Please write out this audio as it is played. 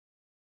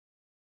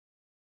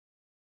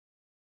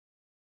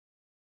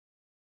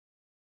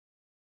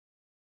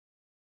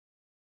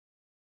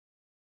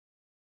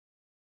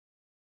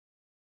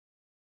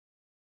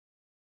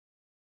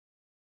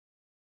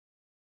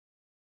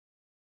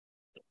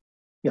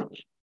Yeah.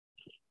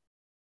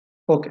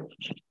 Okay.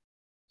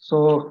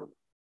 So,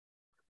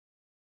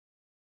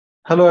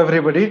 hello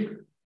everybody.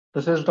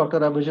 This is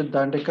Dr. Abhijeet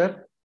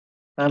Dandekar.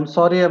 I'm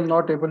sorry I'm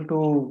not able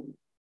to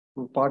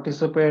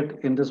participate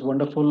in this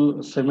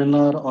wonderful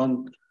seminar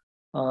on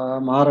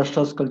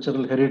Maharashtra's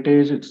cultural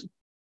heritage, its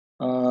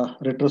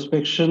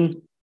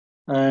retrospection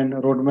and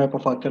roadmap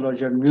of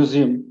archaeology and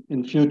museum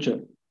in future,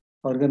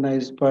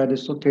 organized by the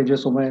KJ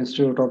Soma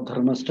Institute of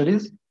Dharma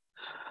Studies,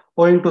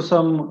 owing to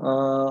some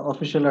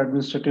official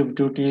administrative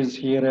duties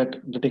here at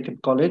the Deccan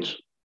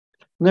College.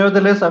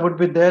 Nevertheless, I would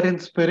be there in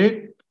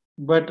spirit,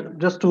 but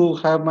just to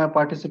have my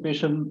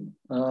participation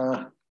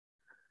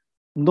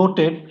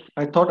noted,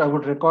 I thought I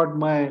would record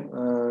my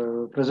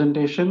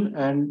presentation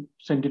and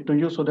send it to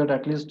you so that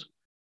at least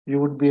you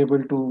would be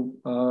able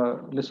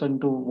to listen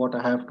to what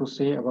I have to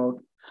say about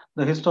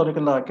the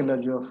historical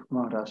archaeology of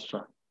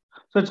Maharashtra.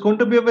 So it's going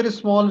to be a very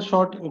small,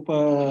 short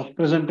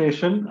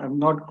presentation. I'm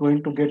not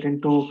going to get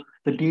into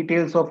the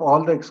details of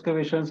all the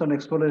excavations and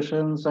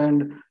explorations,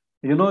 and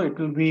it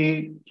will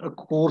be a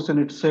course in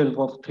itself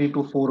of 3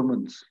 to 4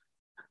 months.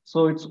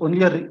 So it's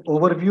only a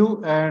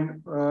overview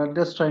and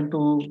just trying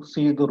to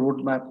see the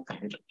roadmap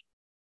ahead.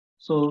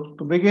 So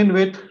to begin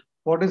with,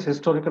 what is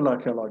historical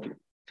archaeology?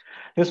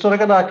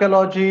 Historical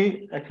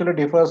archaeology actually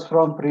differs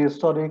from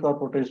prehistoric or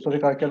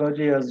protohistoric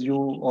archaeology, as you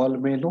all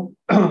may know.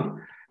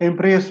 In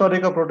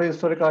prehistoric or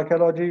protohistoric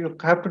archaeology, you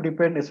have to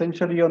depend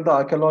essentially on the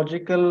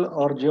archaeological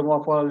or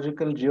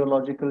geomorphological,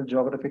 geological,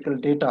 geographical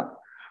data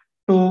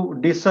to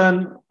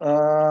discern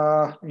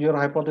your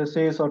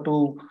hypothesis or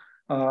to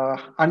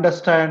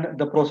understand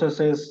the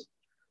processes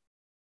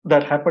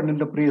that happened in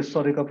the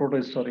prehistoric or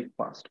protohistoric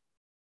past.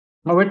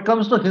 Now, when it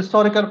comes to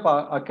historical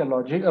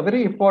archaeology, a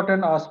very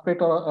important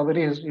aspect or a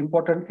very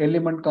important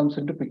element comes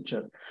into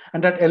picture,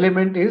 and that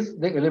element is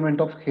the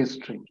element of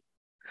history.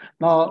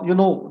 Now, you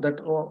know that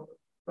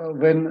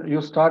when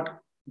you start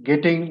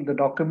getting the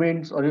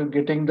documents or you're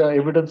getting the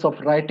evidence of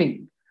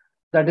writing,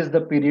 that is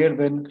the period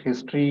when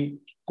history,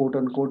 quote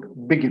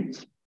unquote,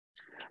 begins.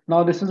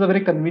 Now, this is a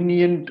very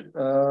convenient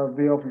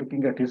way of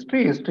looking at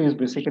history. History is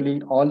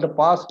basically all the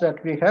past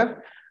that we have,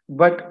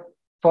 but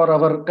for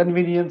our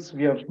convenience,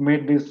 we have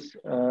made this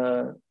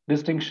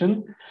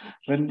distinction.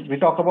 When we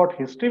talk about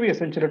history, we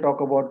essentially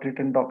talk about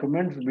written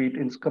documents, be it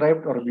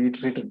inscribed or be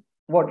it written,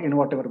 in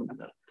whatever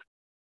manner.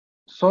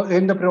 So,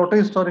 in the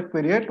proto-historic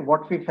period,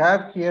 what we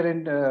have here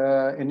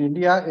in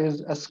India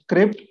is a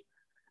script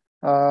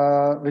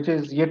which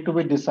is yet to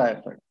be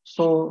deciphered.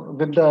 So,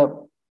 with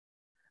the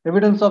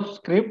evidence of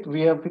script,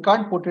 we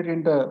can't put it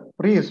in the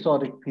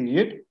prehistoric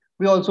period.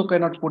 We also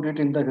cannot put it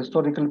in the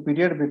historical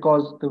period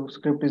because the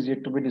script is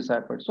yet to be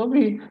deciphered. So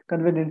we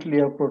conveniently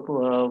have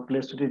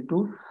placed it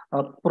into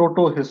a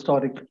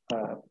proto-historic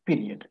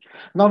period.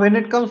 Now, when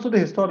it comes to the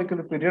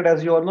historical period,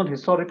 as you all know,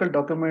 historical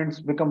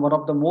documents become one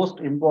of the most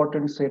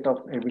important set of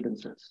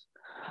evidences.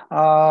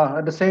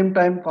 At the same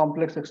time,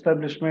 complex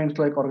establishments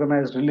like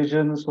organized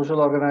religions, social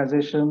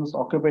organizations,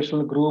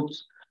 occupational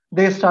groups,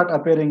 they start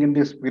appearing in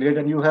this period,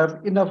 and you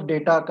have enough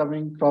data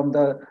coming from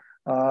the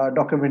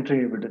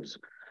documentary evidence.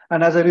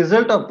 And as a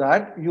result of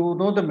that, you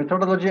know the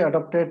methodology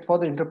adopted for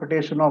the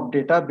interpretation of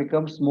data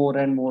becomes more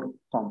and more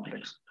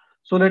complex.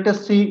 So let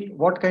us see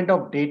what kind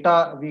of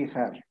data we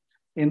have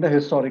in the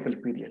historical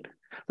period.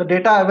 The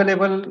data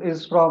available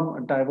is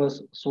from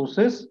diverse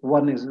sources.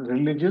 One is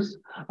religious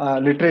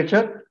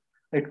literature.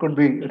 It could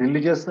be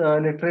religious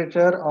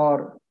literature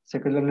or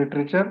secular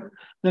literature.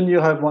 Then you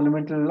have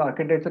monumental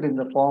architecture in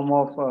the form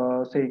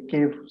of, say,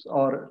 caves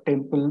or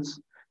temples.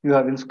 You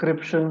have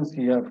inscriptions,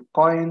 you have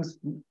coins.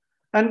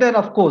 And then,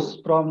 of course,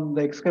 from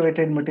the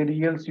excavated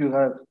materials, you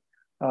have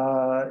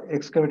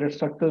excavated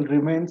structural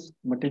remains,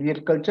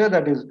 material culture,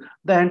 that is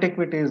the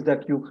antiquities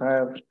that you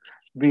have,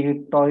 be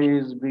it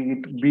toys, be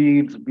it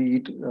beads, be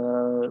it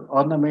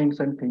ornaments,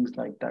 and things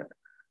like that.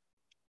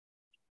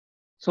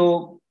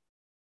 So,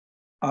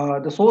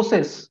 the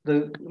sources,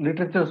 the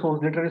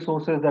literary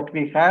sources that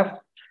we have,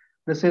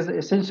 this is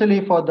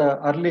essentially for the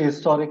early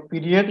historic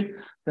period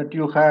that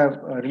you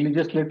have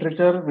religious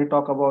literature. We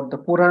talk about the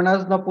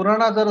Puranas. Now,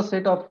 Puranas are a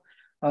set of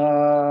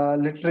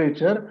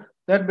literature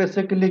that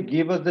basically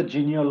give us the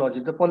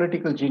genealogy, the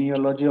political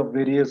genealogy of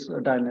various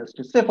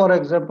dynasties. Say, for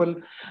example,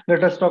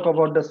 let us talk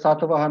about the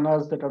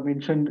Satavahanas that are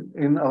mentioned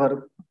in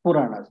our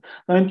Puranas.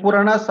 Now, in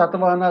Puranas,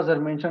 Satavahanas are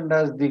mentioned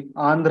as the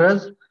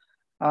Andhras,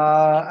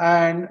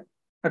 and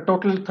a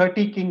total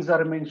 30 kings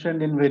are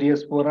mentioned in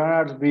various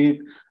Puranas, be it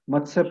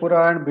Matsya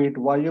Puran, be it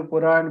Vayu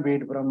Puran, be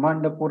it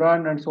Brahmanda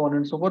Puran, and so on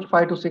and so forth.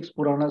 5 to 6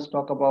 Puranas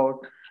talk about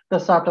the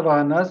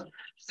Satavahanas.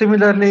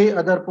 Similarly,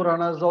 other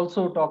Puranas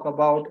also talk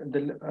about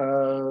the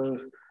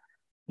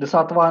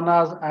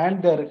Satavahanas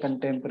and their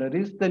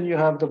contemporaries. Then you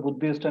have the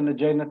Buddhist and the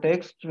Jaina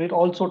texts, which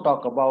also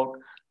talk about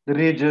the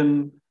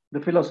region, the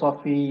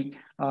philosophy,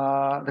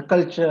 the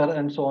culture,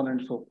 and so on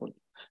and so forth.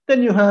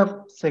 Then you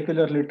have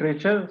secular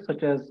literature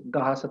such as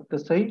Gaha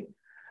Saptasai.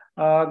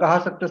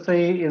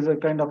 Gahasaktasai is a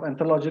kind of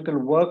anthological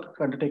work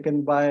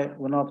undertaken by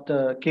one of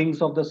the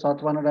kings of the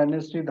Satavahana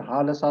dynasty, the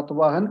Hala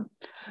Satavahan.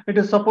 It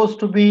is supposed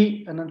to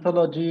be an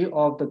anthology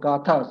of the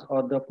Gathas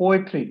or the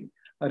poetry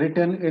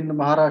written in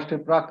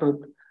Maharashtra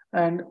Prakrit.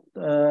 And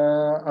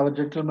our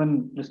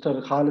gentleman,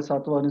 Mr. Hala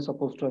Satavahan, is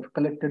supposed to have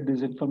collected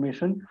this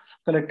information,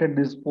 collected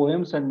these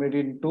poems, and made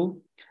it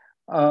into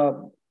uh,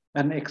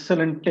 an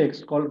excellent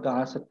text called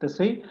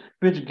Gahasaktasai,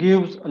 which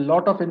gives a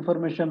lot of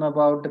information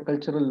about the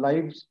cultural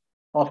lives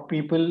of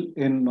people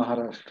in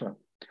Maharashtra.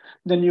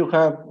 Then you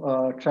have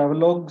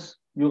travelogues,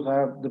 you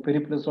have the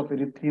Periplus of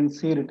Erythraean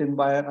Sea written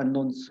by an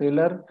unknown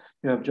sailor,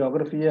 you have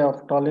Geography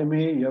of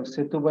Ptolemy, you have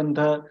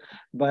Setubandha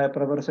by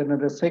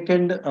Pravarasena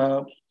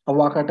II, a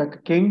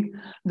Wakatak king.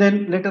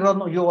 Then later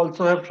on, you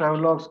also have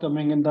travelogues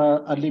coming in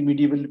the early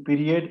medieval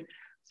period,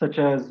 such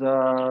as,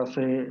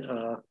 say,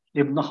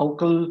 Ibn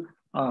Hawkal,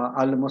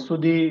 Al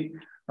Masudi,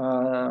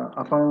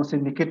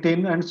 Afanasi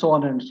Nikitin, and so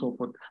on and so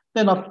forth.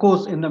 Then, of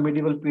course, in the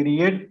medieval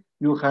period,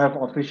 you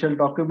have official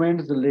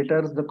documents, the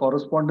letters, the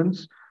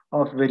correspondence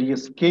of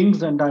various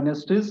kings and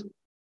dynasties.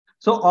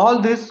 So all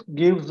this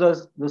gives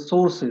us the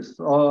sources.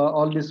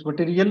 All this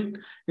material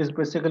is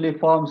basically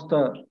forms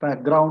the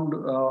background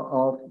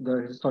of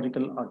the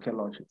historical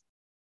archaeology.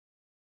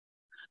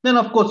 Then,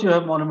 of course, you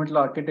have monumental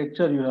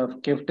architecture, you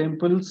have cave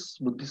temples,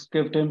 Buddhist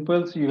cave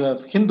temples, you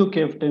have Hindu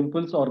cave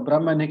temples or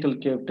Brahmanical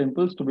cave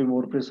temples to be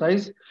more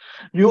precise.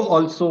 You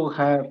also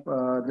have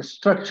the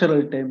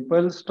structural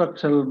temples,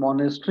 structural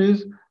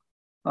monasteries,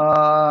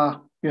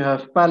 you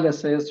have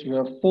palaces, you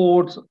have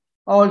forts,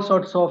 all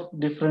sorts of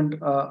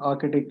different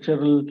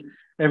architectural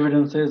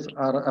evidences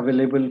are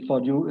available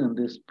for you in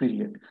this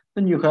period.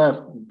 Then you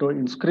have the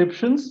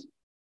inscriptions,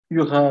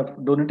 you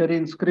have donatory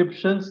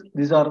inscriptions.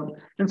 These are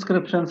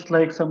inscriptions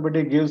like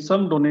somebody gives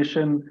some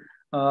donation,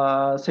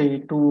 say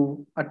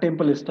to a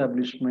temple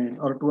establishment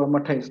or to a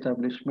matha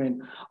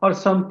establishment, or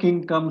some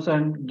king comes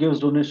and gives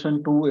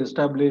donation to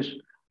establish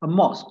a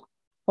mosque.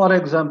 For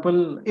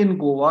example, in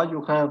Goa,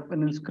 you have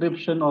an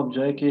inscription of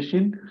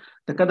Jayakeshin,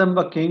 the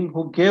Kadamba king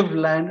who gave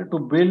land to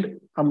build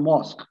a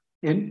mosque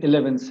in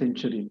 11th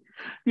century.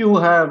 You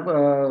have,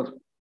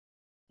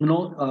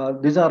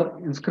 these are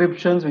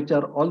inscriptions which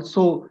are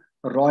also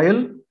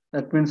royal,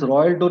 that means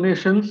royal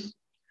donations.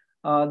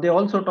 They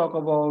also talk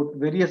about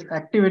various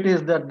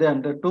activities that they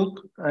undertook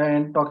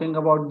and talking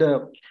about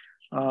the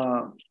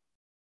uh,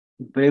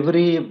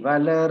 bravery,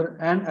 valor,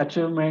 and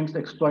achievements,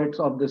 exploits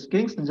of these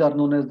kings. These are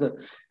known as the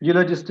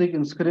eulogistic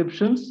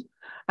inscriptions.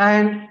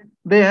 And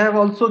they have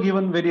also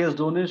given various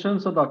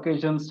donations on the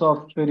occasions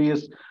of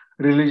various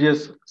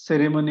religious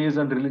ceremonies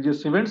and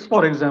religious events.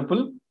 For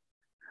example,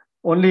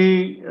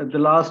 only the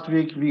last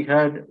week we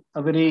had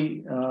a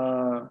very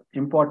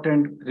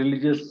important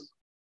religious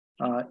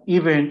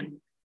event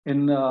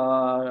in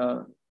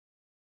the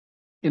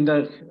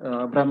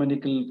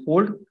Brahmanical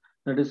fold,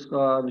 that is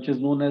which is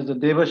known as the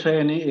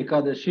Devashayani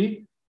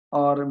Ekadashi,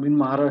 or in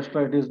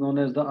Maharashtra it is known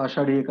as the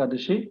Ashadi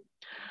Ekadashi,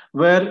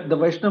 where the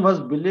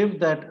Vaishnavas believe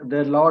that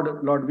their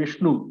Lord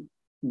Vishnu,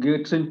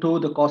 gets into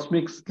the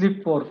cosmic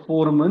sleep for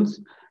 4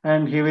 months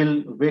and he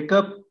will wake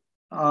up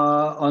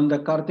on the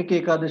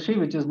Kartike Ekadashi,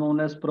 which is known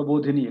as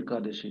Prabodhini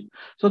Ekadashi.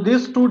 So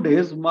these 2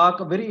 days mark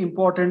a very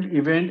important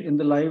event in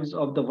the lives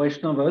of the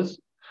Vaishnavas,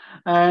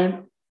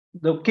 and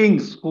the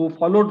kings who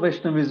followed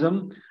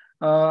Vaishnavism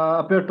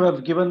appear to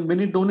have given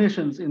many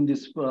donations in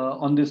this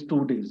on these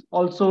 2 days.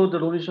 Also,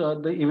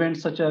 the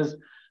events such as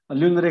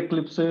lunar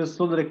eclipses,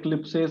 solar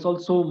eclipses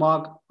also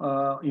mark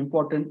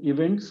important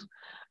events,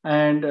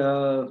 and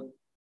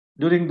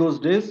during those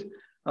days,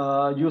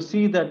 you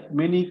see that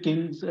many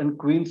kings and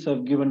queens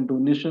have given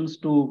donations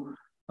to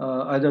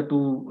either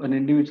to an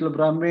individual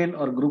Brahmin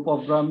or group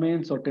of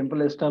Brahmins or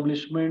temple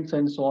establishments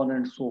and so on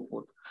and so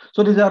forth.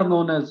 So these are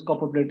known as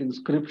copper plate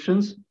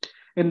inscriptions.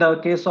 In the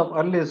case of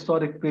early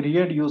historic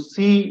period, you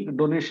see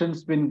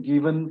donations been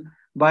given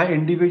by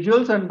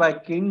individuals and by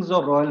kings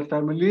or royal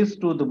families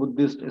to the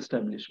Buddhist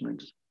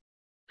establishments.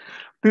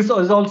 This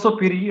is also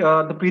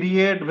the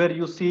period where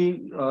you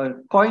see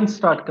coins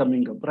start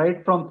coming up,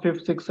 right? From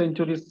 5th, 6th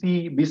century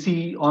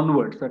BCE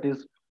onwards, that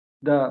is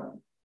the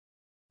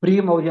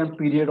pre-Mauryan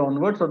period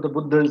onwards or the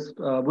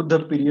Buddha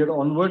period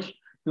onwards,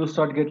 you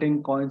start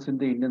getting coins in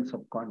the Indian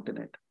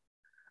subcontinent.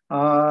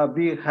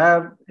 We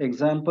have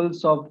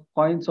examples of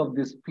coins of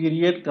this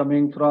period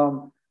coming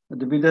from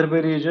the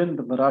Vidarbha region,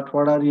 the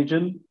Marathwada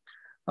region,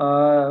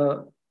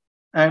 uh,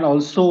 and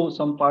also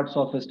some parts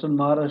of Western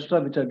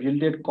Maharashtra, which have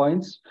yielded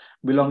coins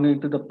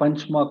belonging to the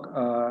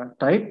Panchmak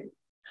type.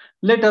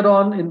 Later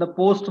on, in the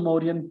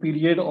post-Mauryan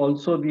period,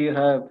 also we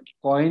have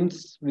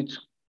coins which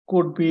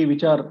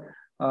are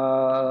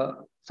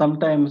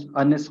sometimes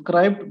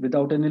uninscribed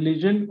without any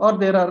legend, or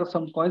there are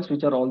some coins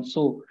which are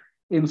also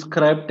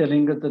inscribed,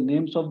 telling us the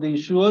names of the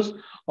issuers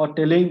or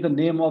telling the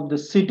name of the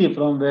city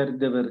from where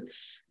they were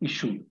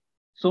issued.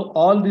 So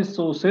all these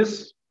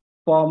sources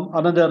form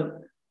another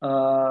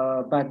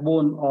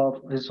backbone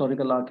of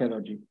historical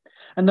archaeology.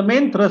 And the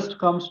main thrust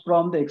comes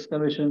from the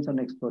excavations and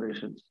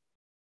explorations.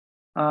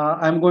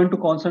 I'm going to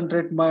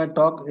concentrate my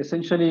talk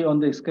essentially on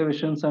the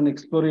excavations and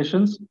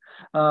explorations.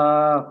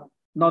 Uh,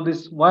 Now,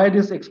 this why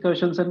these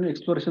excavations and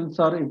explorations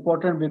are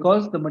important,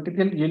 because the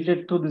material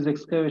yielded through these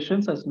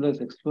excavations as well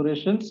as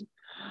explorations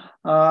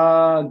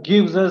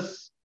gives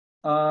us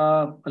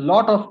a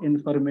lot of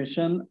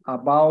information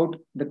about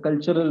the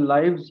cultural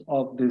lives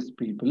of these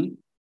people.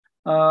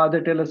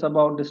 They tell us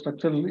about the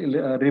structural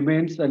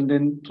remains, and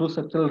then through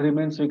structural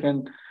remains, we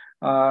can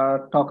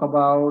talk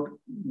about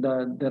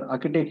their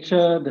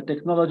architecture, the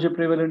technology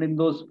prevalent in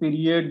those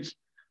periods,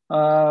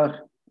 uh,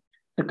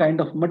 the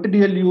kind of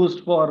material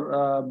used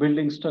for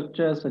building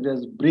structures, such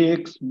as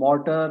bricks,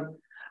 mortar,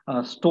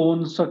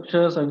 stone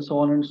structures, and so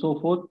on and so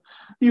forth.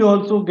 You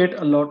also get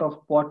a lot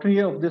of pottery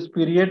of this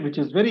period, which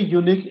is very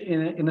unique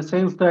in a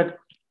sense that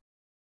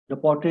the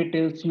pottery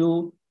tells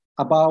you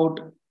about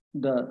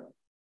the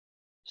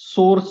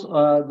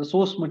the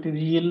source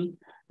material.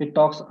 It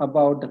talks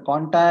about the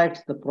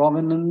contacts, the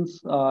provenance,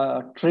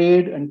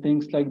 trade, and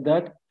things like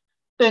that.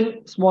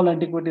 Then small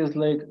antiquities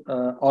like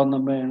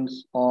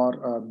ornaments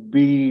or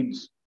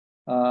beads,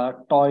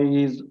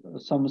 toys,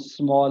 some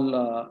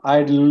small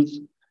idols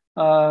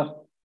uh,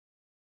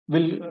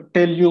 will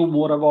tell you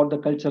more about the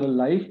cultural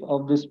life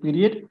of this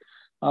period.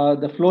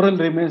 The floral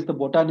remains, the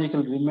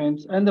botanical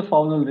remains, and the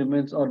faunal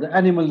remains or the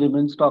animal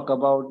remains talk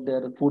about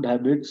their food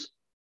habits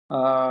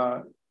uh,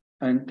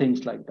 and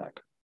things like that.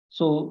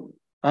 So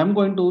I'm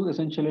going to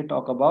essentially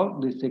talk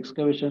about these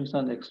excavations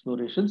and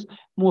explorations,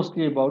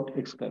 mostly about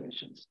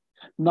excavations.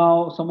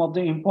 Now, some of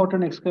the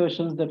important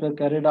excavations that were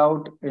carried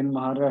out in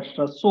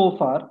Maharashtra so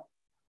far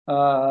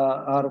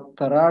are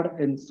Karad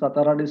in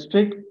Satara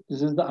district.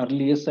 This is the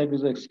earliest site,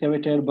 which was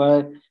excavated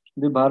by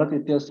the Bharat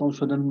Itihas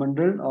Sanshodhan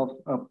Mandal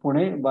of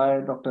Pune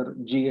by Dr.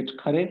 G.H.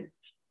 Khare,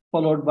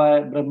 followed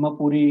by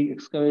Brahmapuri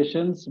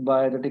excavations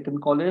by the Deccan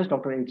College,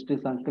 Dr. H.D.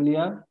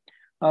 Sankalia.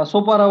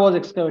 Sopara was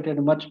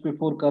excavated much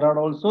before Karad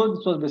also.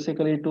 This was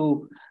basically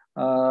to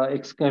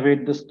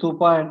excavate the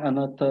stupa and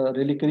unearth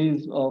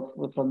reliquaries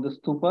from the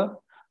stupa.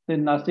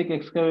 Then Nasik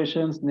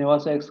excavations,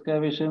 Nevasa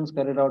excavations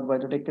carried out by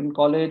the Deccan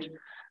College,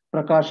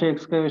 Prakash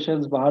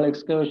excavations, Bahal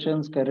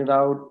excavations carried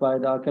out by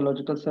the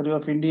Archaeological Survey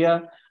of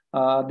India.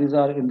 These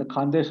are in the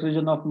Khandesh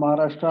region of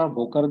Maharashtra,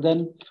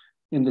 Bhokardan,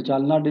 in the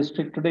Jalna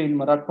district today in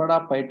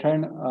Marathwada,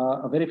 Paithan,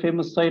 a very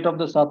famous site of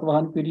the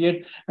Satavahan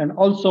period and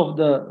also of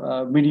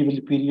the medieval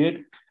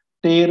period.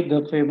 Ter,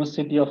 the famous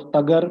city of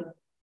Tagar,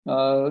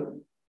 uh,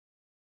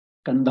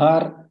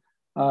 Kandhar,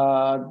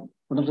 uh,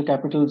 one of the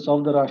capitals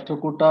of the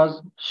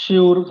Rashtrakutas.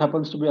 Shiur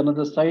happens to be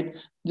another site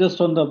just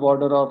on the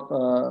border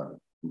of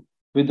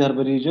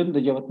Vidarbha region,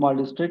 the Yavatmal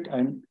district,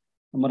 and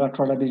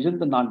Marathwada region,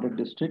 the Nanded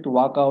district.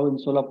 Wakao in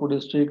Solapur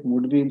district,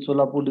 Mudbi in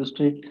Solapur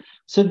district.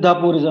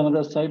 Siddhapur is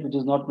another site which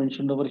is not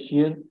mentioned over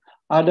here.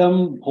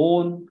 Adam,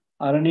 Bhon,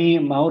 Arani,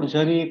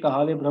 Mahurjhari,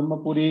 Kahale,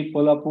 Brahmapuri,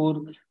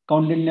 Kolhapur,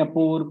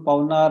 Kaundinyapur,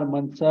 Paunar,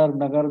 Mansar,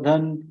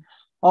 Nagardhan,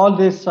 all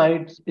these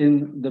sites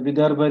in the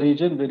Vidarbha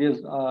region, various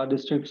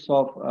districts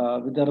of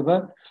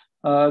Vidarbha,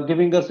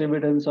 giving us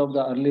evidence of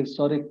the early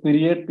historic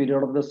period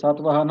of the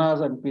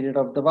Satavahanas and period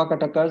of the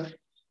Vakatakas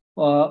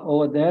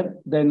over there.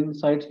 Then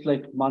sites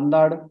like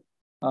Mandad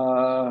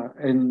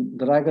in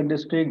the Raigad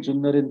district,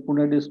 Junner in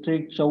Pune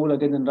district, Chaul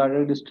again in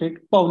Raigad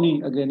district,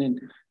 Pauni again in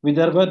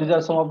Vidarbha. These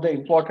are some of the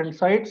important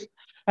sites.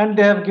 And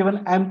they have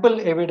given ample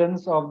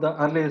evidence of the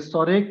early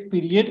historic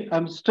period.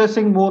 I'm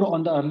stressing more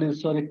on the early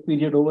historic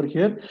period over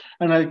here,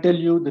 and I'll tell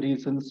you the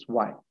reasons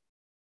why.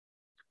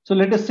 So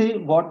let us see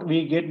what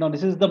we get now.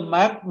 This is the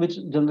map which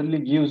generally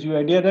gives you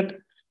idea that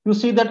you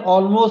see that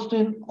almost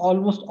in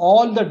almost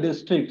all the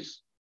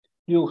districts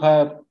you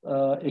have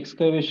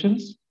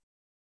excavations,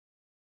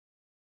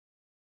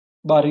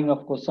 barring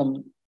of course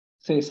some,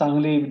 say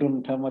Sangli, we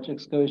don't have much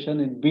excavation.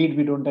 In Beed,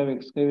 we don't have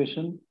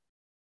excavation.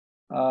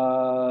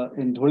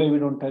 In Dhule, we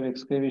don't have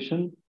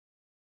excavation.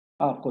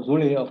 Of course,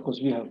 Dhule, of course,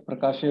 we have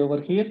Prakashe over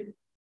here.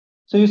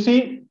 So you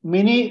see,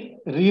 many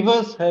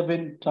rivers have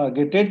been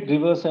targeted,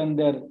 rivers and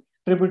their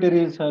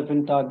tributaries have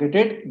been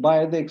targeted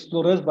by the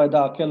explorers, by the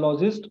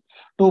archaeologists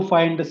to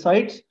find the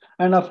sites.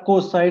 And of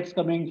course, sites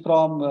coming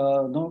from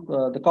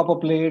the copper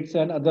plates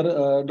and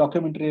other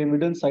documentary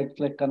evidence, sites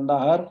like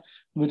Kandahar,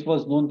 which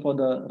was known for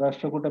the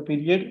Rashtrakuta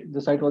period.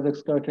 The site was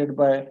excavated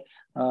by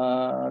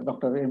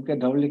Dr. M.K.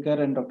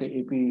 Dhawlikar and Dr.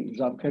 A.P.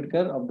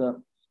 Zamkhedkar of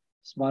the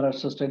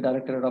Maharashtra State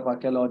Directorate of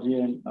Archaeology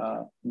and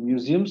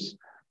Museums.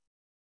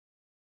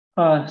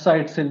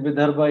 Sites in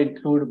Vidarbha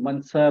include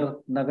Mansar,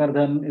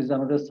 Nagardhan is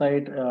another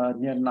site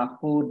near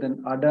Nagpur,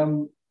 then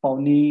Adam,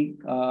 Pauni,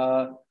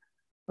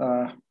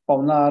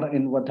 Paunar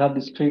in Wadha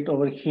district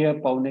over here,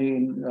 Paune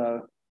in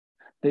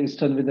the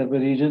eastern Vidarbha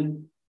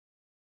region.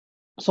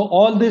 So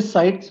all these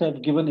sites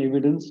have given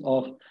evidence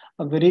of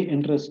a very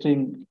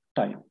interesting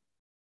time.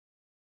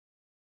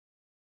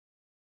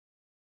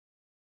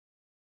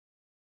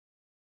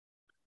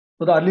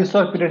 So the early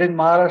historic period in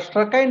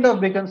Maharashtra kind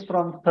of begins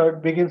from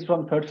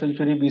third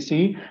century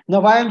BC.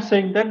 Now, why I'm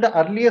saying that the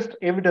earliest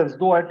evidence,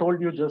 though I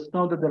told you just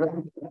now that there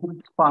are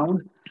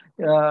found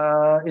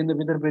in the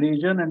Vidarbha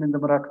region and in the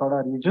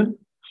Marathwada region,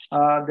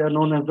 They are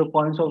known as the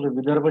coins of the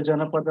Vidarbha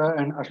Janapada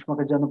and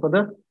Ashmaka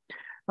Janapada.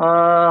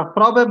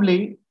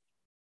 Probably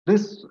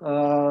this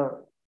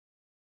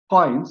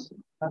coins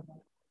are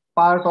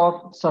part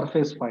of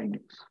surface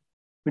findings.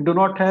 We do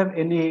not have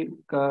any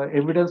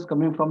evidence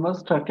coming from a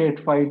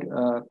stratified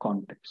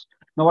context.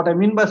 Now, what I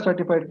mean by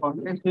stratified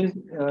context is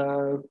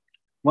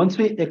once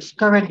we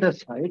excavate the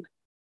site,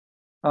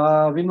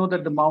 we know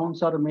that the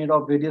mounds are made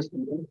of various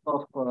layers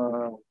of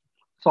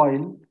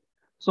soil.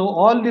 So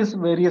all these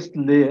various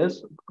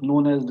layers,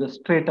 known as the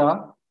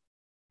strata,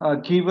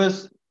 give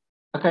us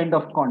a kind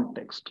of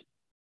context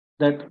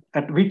that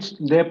at which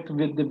depth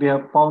we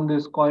have found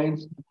these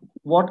coins,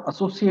 what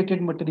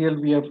associated material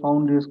we have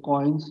found these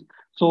coins.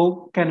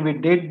 So can we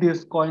date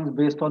these coins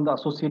based on the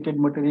associated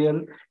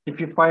material? If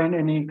you find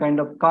any kind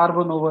of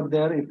carbon over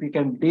there, if we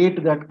can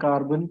date that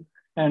carbon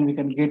and we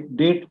can get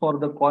date for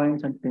the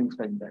coins and things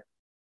like that.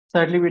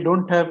 Sadly, we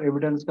don't have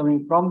evidence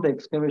coming from the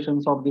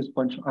excavations of these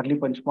early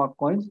punchmark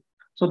coins.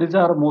 So these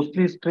are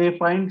mostly stray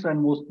finds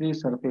and mostly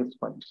surface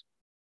finds.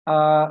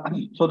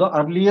 So the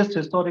earliest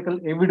historical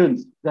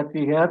evidence that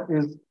we have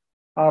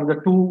are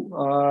the two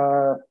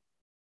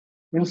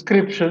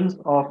inscriptions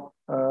of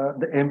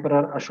the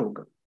Emperor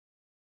Ashoka.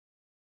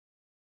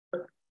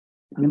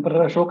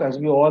 Emperor Ashoka, as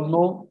we all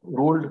know,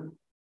 ruled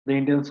the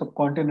Indian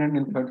subcontinent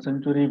in 3rd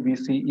century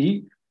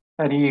BCE,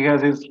 and he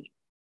has his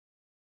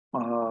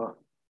uh,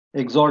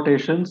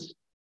 exhortations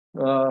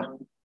uh,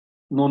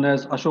 known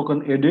as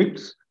Ashokan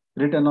edicts,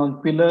 written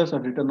on pillars or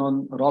written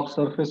on rock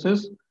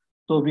surfaces.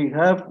 So we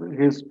have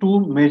his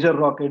two major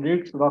rock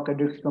edicts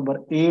number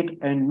 8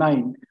 and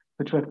 9,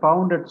 which were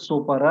found at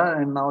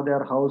Sopara, and now they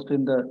are housed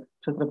in the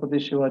Chhatrapati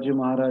Shivaji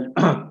Maharaj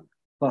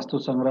Vastu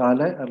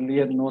Sangrahalaya,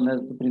 earlier known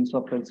as the Prince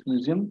of Wales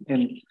Museum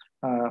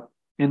uh,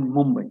 in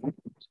Mumbai.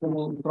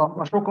 So from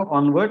Ashoka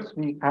onwards,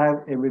 we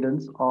have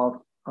evidence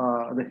of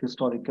the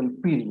historical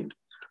period.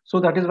 So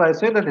that is why I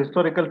say that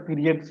historical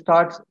period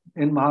starts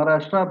in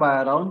Maharashtra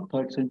by around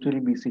 3rd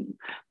century BCE.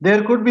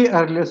 There could be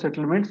earlier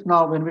settlements.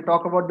 Now, when we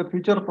talk about the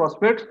future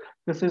prospects,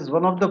 this is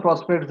one of the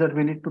prospects that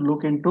we need to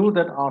look into,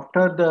 that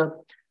after the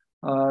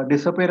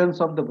disappearance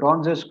of the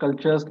Bronze Age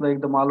cultures like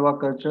the Malwa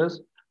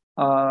cultures,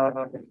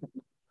 the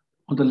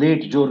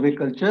late Jorve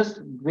cultures,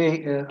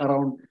 way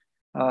around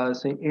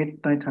say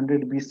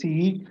 800-900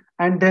 BCE.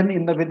 And then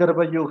in the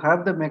Vidarbha, you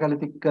have the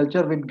megalithic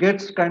culture, which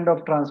gets kind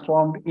of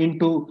transformed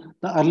into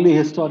the early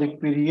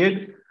historic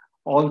period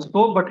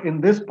also. But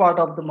in this part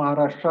of the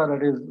Maharashtra,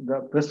 that is the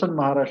western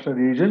Maharashtra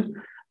region,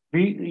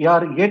 we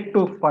are yet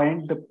to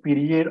find the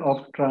period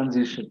of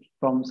transition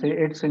from say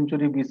 8th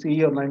century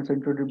BCE or 9th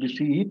century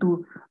BCE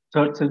to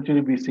 3rd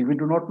century BC. We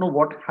do not know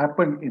what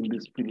happened in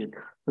this period.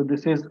 So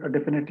this is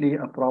definitely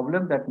a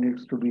problem that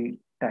needs to be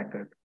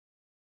tackled.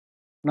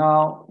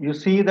 Now, you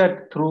see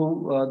that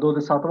through, though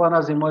the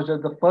Satavahanas emerged as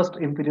the first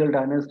imperial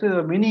dynasty, there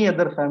are many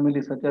other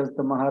families such as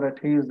the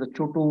Maharathis, the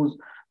Chutus,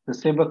 the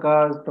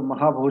Sebakas, the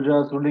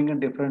Mahabhojas ruling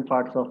in different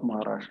parts of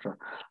Maharashtra.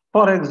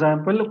 For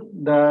example,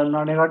 the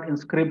Naneghat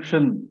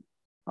inscription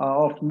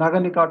of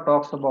Naganika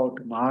talks about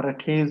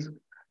Maharathis.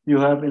 You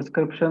have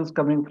inscriptions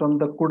coming from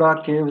the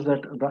Kuda caves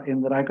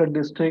in the Raigad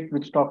district,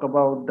 which talk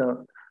about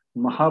the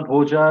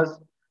Mahabhojas.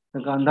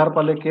 The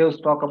Gandharpale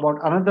caves talk about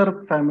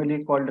another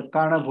family called the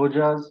Kana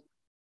Bhojas.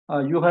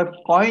 You have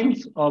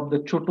coins of the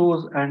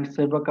Chutus and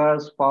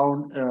Sebakas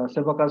found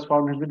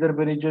in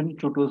Vidarbha region,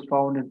 Chutus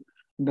found in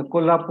the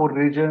Kolhapur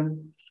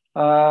region.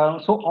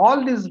 So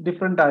all these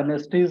different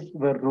dynasties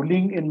were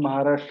ruling in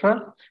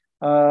Maharashtra,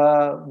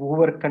 who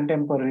were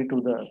contemporary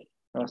to the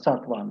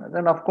Satavahanas.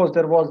 And of course,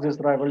 there was this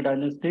rival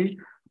dynasty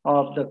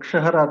of the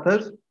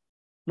Kshaharatas.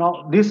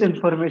 Now, this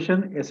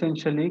information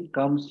essentially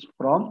comes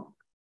from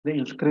the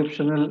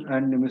inscriptional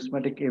and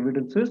numismatic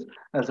evidences,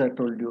 as I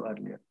told you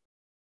earlier.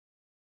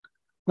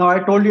 Now, I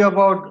told you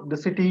about the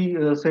city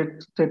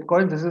set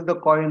coin. This is the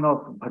coin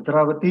of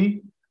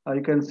Bhadravati.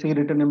 You can see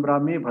written in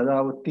Brahmi,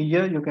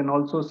 Bhadravatiya. You can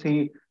also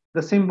see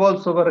the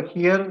symbols over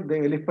here, the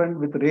elephant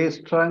with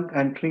raised trunk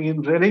and tree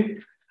in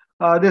railing.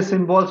 These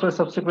symbols were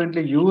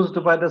subsequently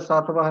used by the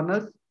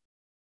Satavahanas.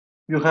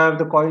 You have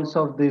the coins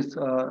of this,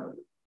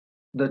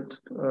 the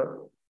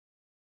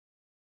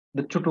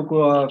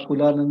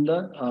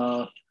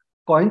Chutukulananda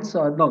coins.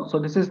 No, so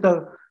this is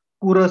the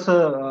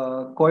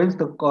Kurasa coins,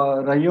 the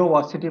Rayo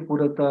Vasiti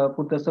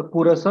Putasa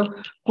Kurasa.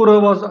 Kura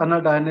was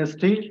another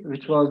dynasty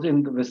which was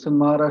in the western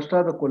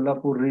Maharashtra, the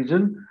Kolhapur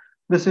region.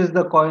 This is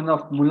the coin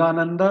of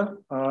Mulananda,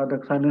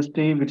 the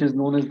dynasty which is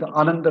known as the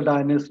Ananda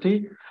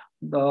dynasty,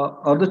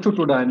 or the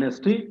Chutu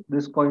dynasty.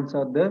 These coins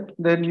are there.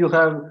 Then you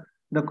have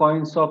the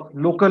coins of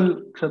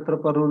local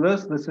Kshatrapa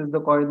rulers. This is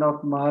the coin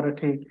of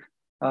Maharathi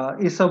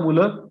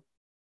Isamula,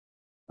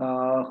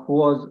 who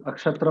was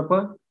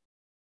Akshatrapa.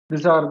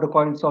 These are the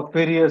coins of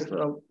various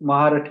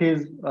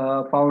Maharathis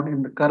found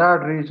in the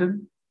Karad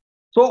region.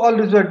 So all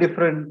these are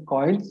different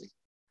coins.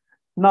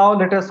 Now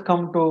let us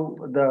come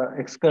to the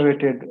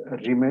excavated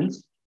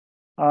remains.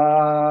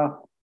 Uh,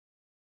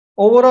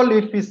 overall,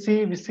 if we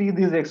see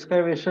these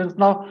excavations.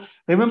 Now,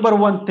 remember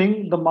one thing: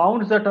 the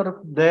mounds that are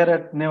there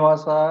at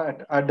Nevasa, at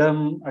Adam,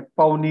 at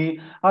Pauni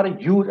are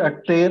huge.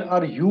 At Ter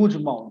are huge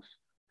mounds.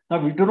 Now,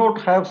 we do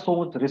not have so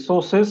much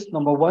resources.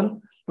 Number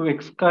one, to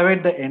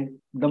excavate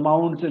the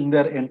mounds in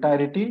their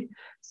entirety.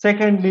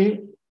 Secondly,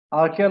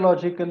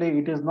 archaeologically,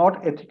 it is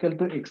not ethical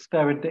to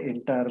excavate the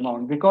entire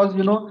mound because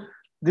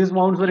these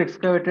mounds were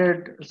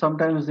excavated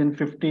sometimes in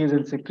 50s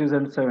and 60s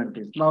and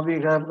 70s. Now we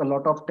have a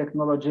lot of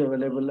technology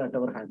available at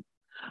our hand.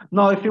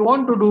 Now, if you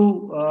want to do,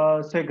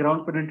 say,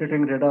 ground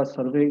penetrating radar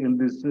survey in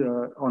this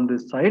on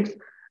these sites,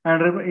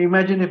 and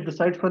imagine if the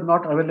sites were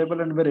not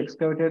available and were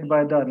excavated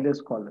by the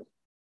earliest scholars,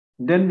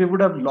 then we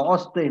would have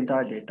lost the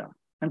entire data.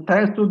 And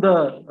thanks to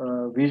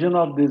the vision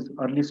of these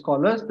early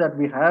scholars, that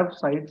we have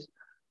sites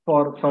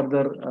for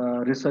further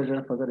research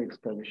and further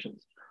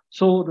excavations.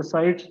 So the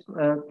sites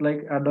like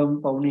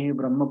Adam, Pauni,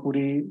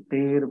 Brahmapuri,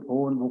 Ter,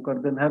 Bhon,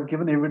 Bhukardan have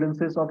given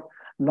evidences of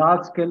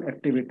large-scale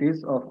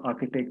activities of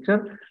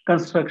architecture,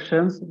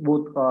 constructions,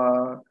 both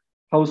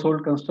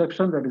household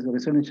construction, that is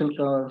residential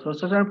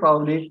construction, and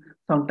probably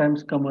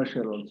sometimes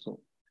commercial also.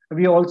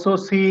 We also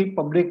see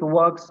public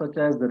works such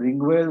as the ring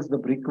wells, the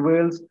brick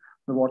wells,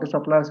 the water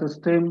supply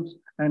systems,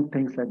 and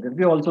things like that.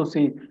 We also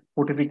see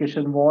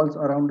fortification walls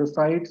around the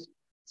sites.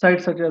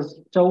 Sites such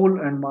as Chaul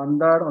and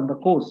Mandar on the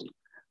coast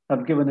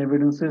have given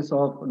evidences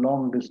of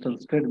long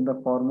distance trade in the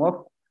form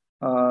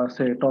of,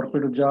 say,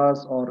 torpedo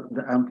jars or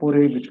the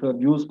amphorae, which were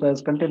used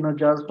as container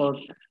jars for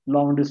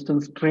long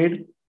distance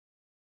trade.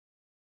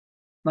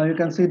 Now you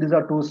can see these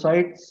are two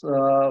sites,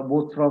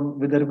 both from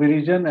Vidarbhi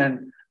region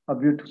and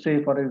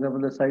say, for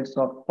example, the sites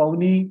of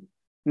Pauni.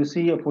 You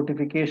see a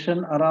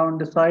fortification around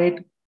the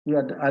site. You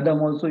at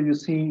Adam also you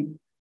see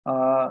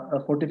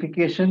a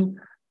fortification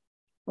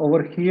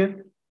over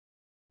here.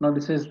 Now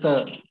this is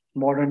the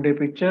modern day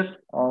picture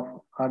of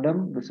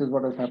Adam. This is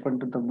what has happened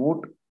to the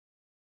moat,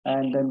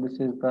 and then this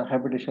is the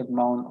habitation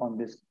mound on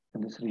this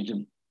in this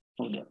region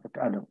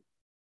at Adam.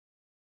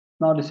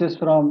 Now this is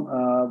from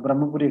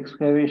Brahmapuri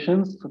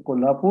excavations,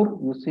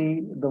 Kolhapur. You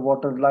see the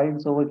water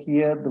lines over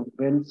here, the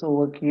wells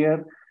over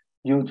here,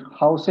 huge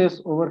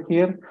houses over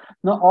here.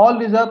 Now all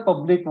these are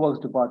public works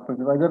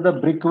department, whether the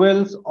brick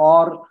wells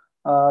or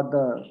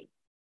the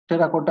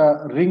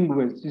terracotta ring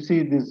wells. You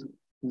see these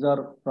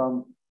are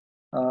from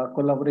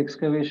Kolhapur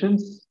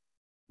excavations.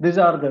 These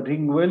are the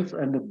ring wells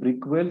and the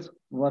brick wells,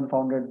 one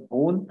found at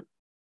Bhon.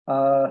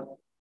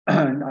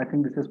 And I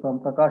think this is from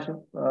Prakash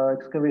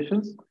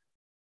excavations.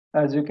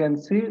 As you can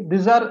see,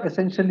 these are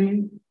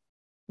essentially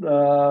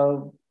uh,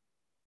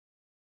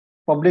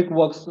 public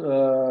works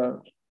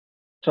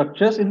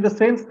structures in the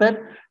sense that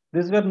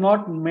these were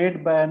not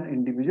made by an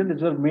individual,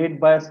 these were made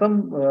by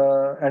some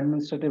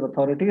administrative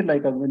authority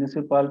like a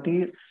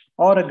municipality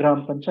or a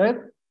gram panchayat.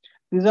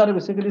 These are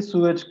basically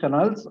sewage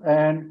canals,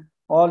 and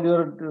all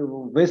your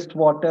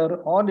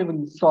wastewater or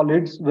even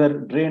solids were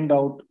drained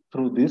out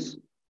through this.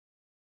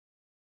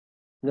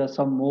 There are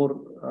some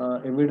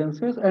more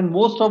evidences, and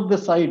most of the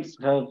sites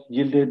have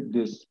yielded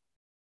this.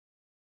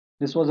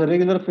 This was a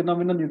regular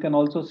phenomenon. You can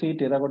also see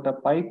terracotta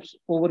pipes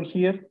over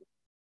here.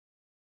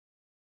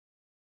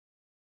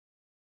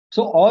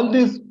 So all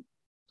these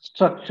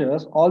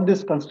structures, all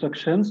these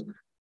constructions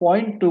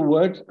point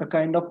towards a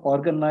kind of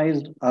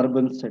organized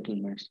urban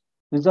settlements.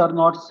 These are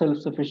not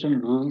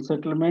self-sufficient rural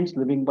settlements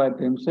living by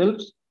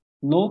themselves.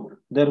 No,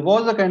 there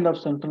was a kind of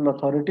central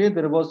authority.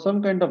 There was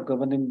some kind of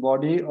governing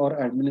body or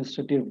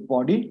administrative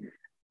body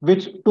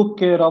which took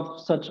care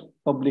of such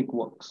public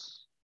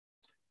works.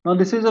 Now,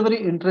 this is a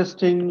very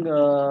interesting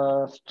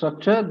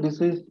structure. This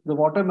is the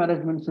water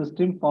management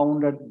system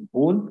found at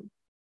Bhon.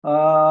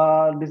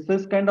 This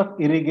is kind of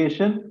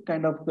irrigation,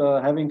 kind of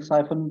having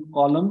siphon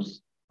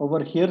columns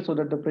over here so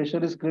that the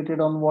pressure is created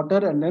on water,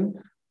 and then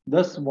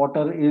thus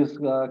water is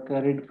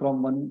carried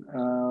from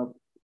one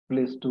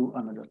place to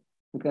another.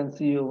 You can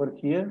see over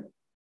here,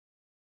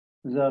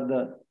 these are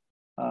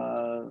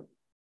the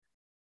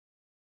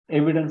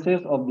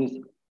evidences of this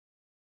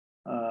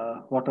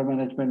water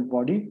management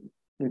body.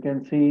 You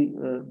can see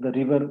the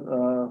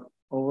river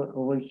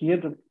over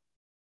here,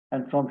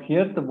 and from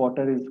here the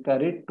water is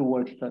carried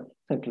towards the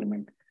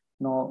settlement.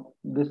 Now,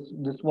 this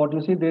what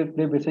you see, they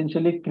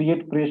essentially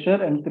create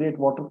pressure and create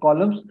water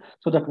columns.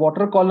 So that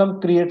water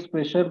column creates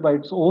pressure by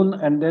its own,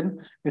 and then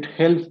it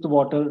helps the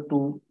water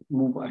to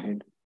move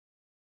ahead.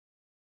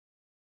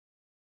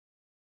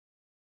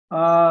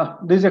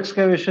 These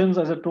excavations,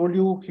 as I told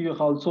you, you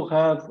also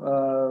have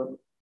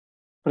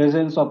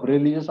presence of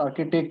religious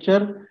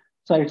architecture.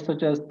 Sites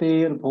such as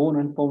Ter, Bhon,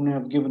 and Paune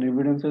have given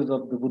evidences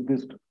of the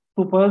Buddhist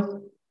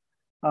stupas.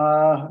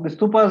 The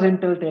stupas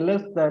tell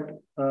us that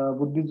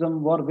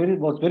Buddhism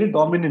was very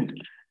dominant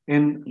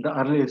in the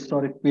early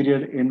historic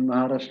period in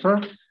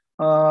Maharashtra.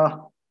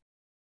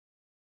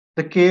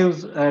 The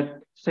caves at,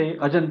 say,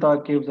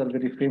 Ajanta caves are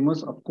very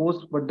famous, of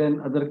course, but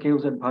then other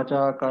caves at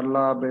Bhacha,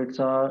 Karla,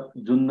 Betsa,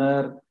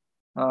 Junnar,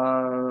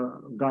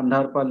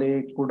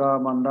 Gandharpale,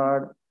 Kuda,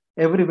 Mandad,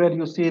 everywhere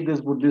you see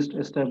these Buddhist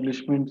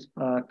establishments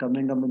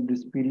coming up in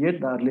this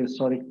period, the early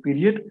historic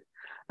period.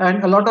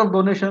 And a lot of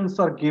donations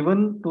are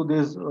given to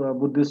these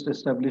Buddhist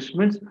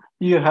establishments.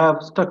 You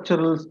have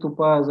structural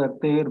stupas at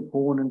their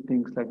bone and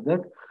things like that.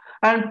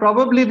 And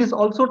probably this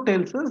also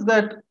tells us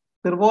that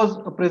there was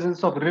a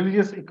presence of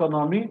religious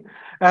economy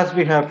as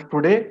we have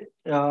today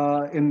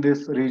in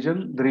this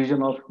region, the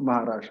region of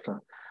Maharashtra.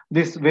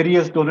 These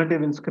various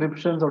donative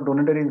inscriptions or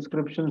donatory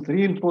inscriptions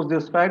reinforce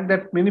this fact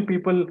that many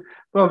people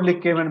probably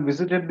came and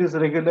visited this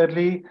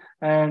regularly,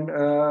 and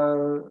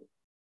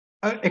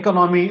an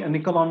economy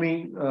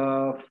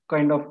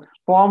kind of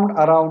formed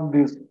around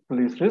these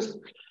places,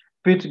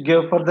 which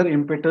gave further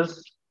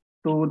impetus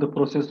to the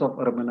process of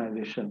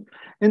urbanization.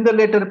 In the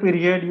later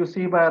period, you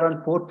see by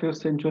around 4th, 5th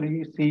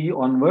century CE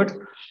onwards,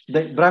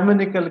 the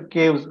Brahminical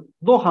caves,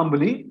 though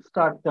humbly,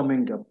 start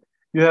coming up.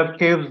 You have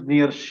caves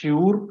near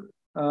Shiur,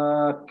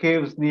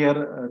 caves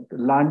near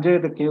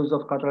Lanje, the caves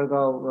of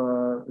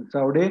Katargaon,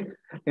 Zaude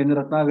in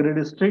Ratnagiri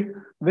district.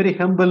 Very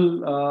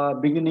humble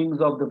beginnings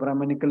of the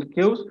Brahminical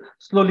caves.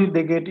 Slowly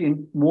they get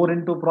more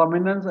into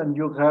prominence, and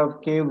you have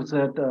caves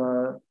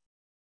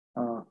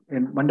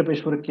in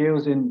Mandapeshwar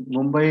caves in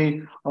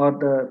Mumbai, or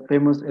the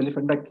famous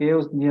Elephanta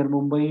caves near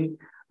Mumbai,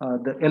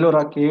 the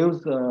Ellora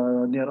caves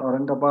near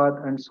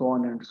Aurangabad, and so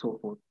on and so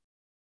forth.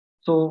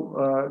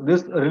 So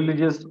this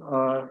religious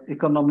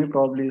economy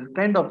probably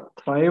kind of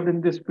thrived in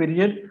this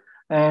period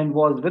and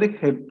was very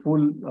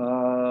helpful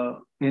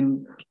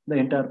in the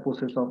entire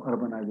process of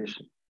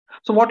urbanization.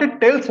 So what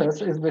it tells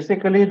us is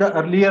basically the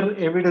earlier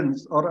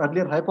evidence or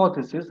earlier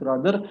hypothesis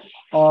rather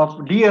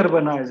of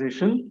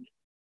de-urbanization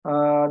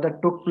that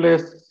took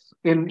place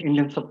in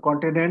Indian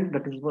subcontinent.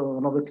 That is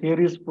one of the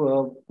theories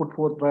put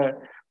forth by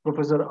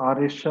Professor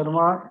R.S.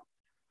 Sharma,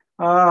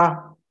 uh,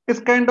 is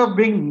kind of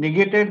being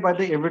negated by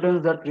the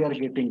evidence that we are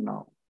getting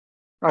now.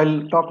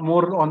 I'll talk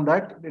more on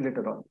that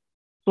later on.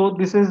 So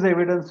this is the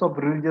evidence of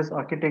religious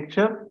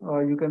architecture.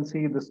 You can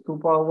see the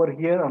stupa over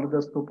here,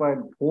 another stupa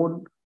at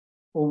Bone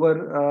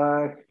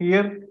over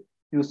here.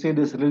 You see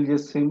these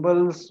religious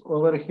symbols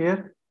over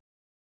here.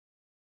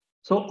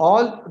 So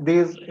all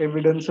these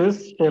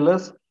evidences tell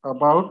us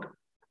about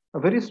a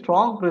very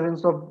strong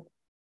presence of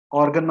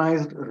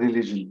organized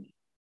religion.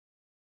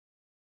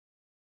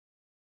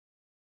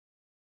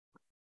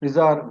 These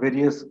are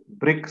various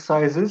brick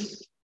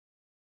sizes.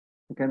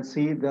 You can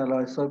see they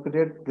are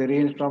circulated. They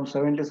range from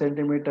 70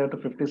 centimeter to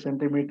 50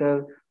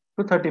 centimeter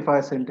to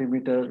 35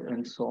 centimeter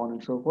and so on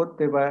and so forth.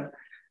 They were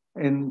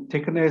in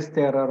thickness,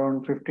 they are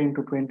around 15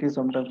 to 20,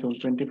 sometimes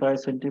 25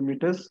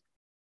 centimeters.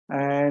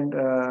 And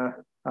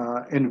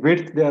in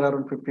width, they are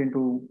around 15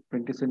 to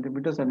 20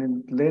 centimeters. And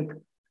in length,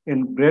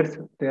 in breadth,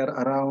 they are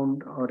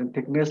around, or in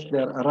thickness, they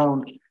are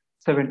around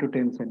 7 to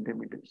 10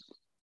 centimeters.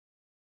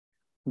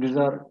 These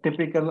are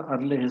typical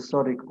early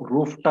historic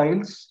roof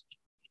tiles.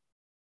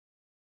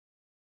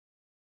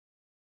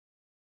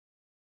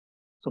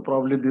 So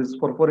probably these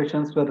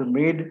perforations were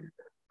made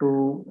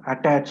to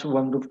attach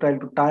one roof tile,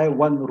 to tie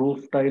one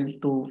roof tile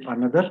to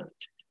another.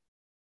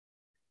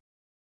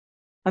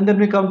 And then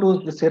we come to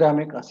the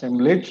ceramic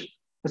assemblage.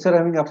 The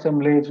ceramic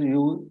assemblage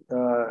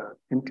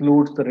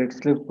includes the red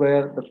slip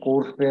ware, the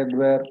coarse red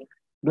ware,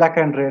 black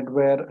and red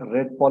ware,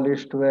 red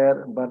polished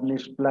ware,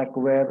 burnished black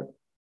ware,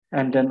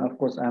 and then of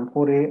course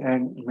amphorae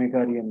and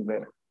Megarian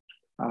ware.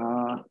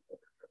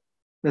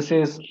 This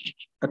is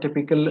a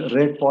typical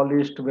red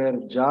polished ware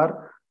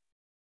jar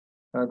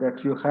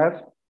that you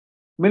have.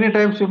 Many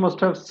times you must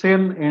have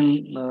seen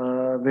in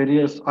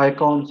various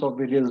icons of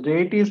various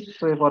deities.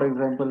 Say, for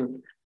example,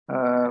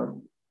 uh,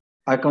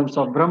 icons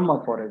of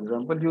Brahma, for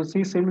example, you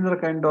see similar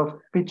kind of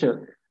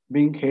picture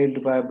being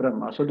held by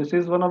Brahma. So this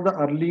is one of the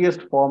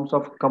earliest forms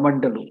of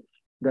kamandalu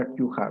that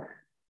you have.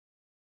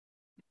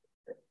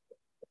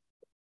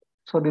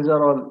 So these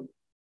are all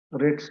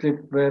red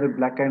slipware,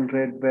 black and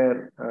red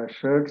wear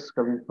shirts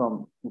coming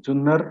from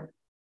Junnar.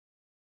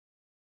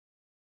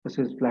 This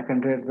is black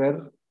and red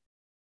wear.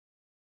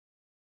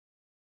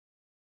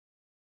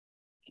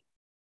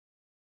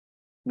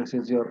 This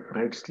is your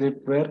red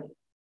slipware.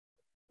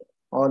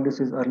 All this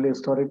is early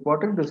historic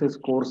pottery. This is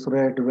coarse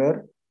red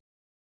ware.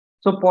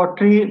 So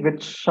pottery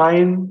with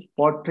shine,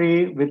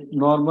 pottery with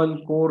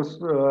normal coarse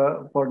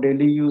for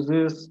daily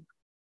uses,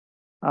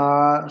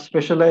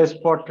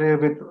 specialized pottery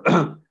with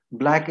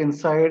black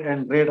inside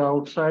and red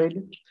outside.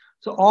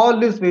 So all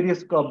these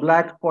various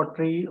black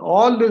pottery,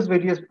 all these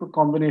various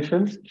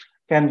combinations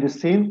can be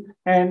seen.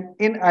 And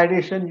in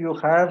addition, you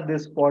have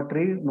this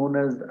pottery known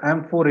as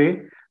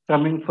amphorae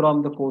coming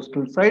from the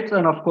coastal sites.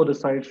 And of course, the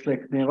sites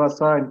like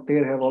Nevasa and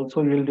Ter have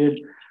also yielded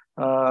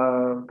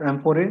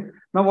amphorae.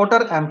 Now, what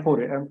are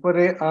amphorae?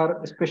 Amphorae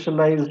are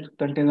specialized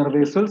container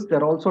vessels.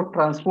 They're also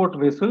transport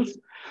vessels.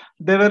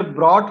 They were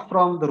brought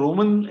from the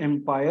Roman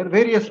Empire.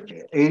 Various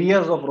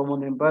areas of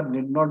Roman Empire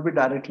need not be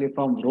directly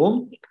from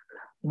Rome,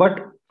 but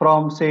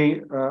from,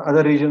 say,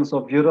 other regions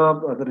of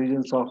Europe, other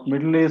regions of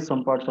Middle East,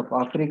 some parts of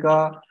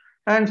Africa,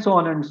 and so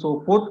on and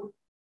so forth.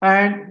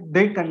 And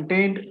they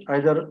contained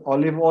either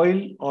olive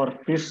oil or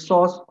fish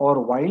sauce or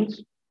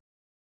wines,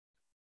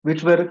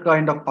 which were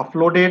kind of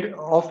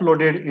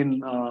offloaded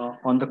in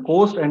on the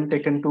coast and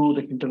taken to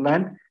the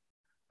hinterland.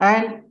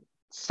 And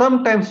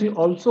Sometimes you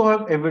also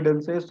have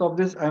evidences of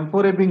this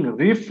amphorae being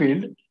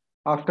refilled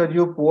after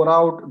you pour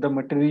out the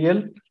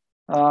material.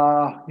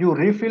 You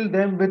refill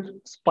them with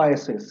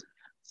spices.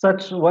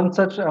 Such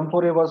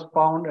amphorae was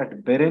found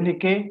at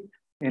Berenike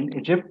in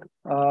Egypt,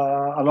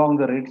 along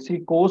the Red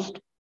Sea coast,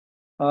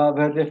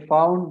 where they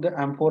found the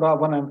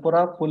one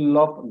amphora full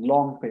of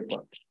long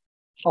paper.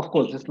 Of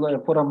course, this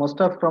amphora must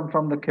have come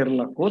from the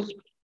Kerala coast,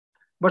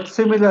 but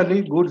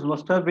similarly, goods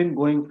must have been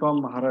going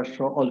from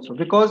Maharashtra also,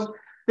 because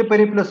the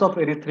periplus of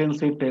Erythraean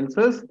Sea tells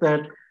us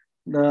that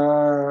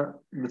the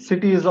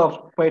cities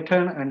of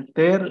Paitan and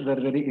Ter were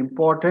very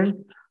important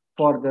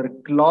for their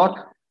cloth.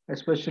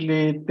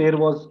 Especially Ter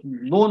was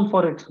known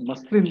for its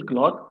muslin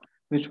cloth,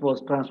 which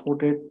was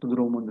transported to the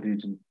Roman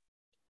region.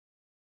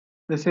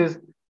 This is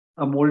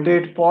a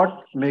molded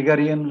pot,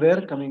 Megarian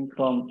ware coming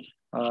from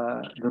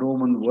the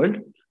Roman world.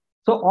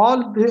 So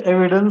all the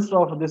evidence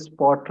of this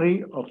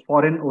pottery of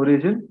foreign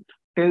origin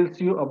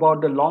tells you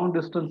about the long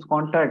distance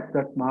contact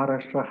that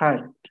Maharashtra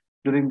had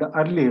during the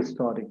early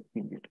historic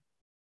period.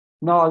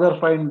 Now other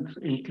finds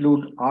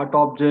include art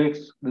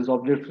objects. These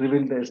objects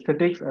reveal the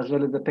aesthetics as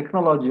well as the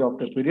technology of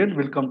the period.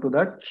 We'll come to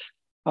that.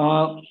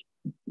 Uh,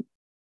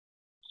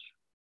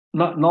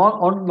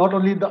 not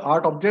only the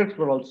art objects,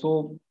 but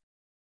also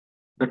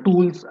the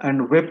tools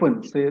and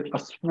weapons, say a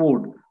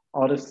sword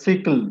or a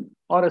sickle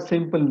or a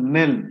simple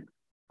nail,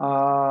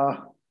 uh,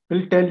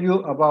 will tell you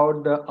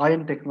about the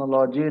iron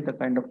technology, the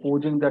kind of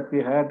forging that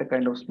we had, the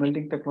kind of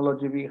smelting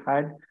technology we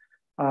had,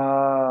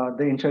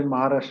 the ancient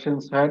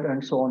Maharashtrians had,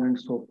 and so on and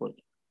so forth.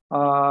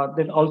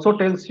 That also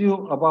tells you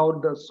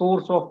about the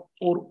source of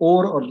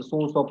ore or the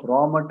source of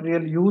raw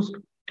material used.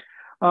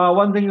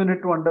 One thing you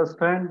need to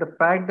understand, the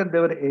fact that they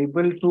were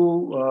able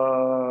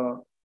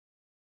to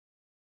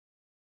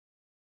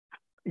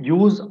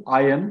use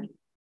iron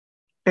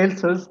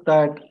tells us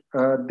that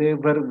they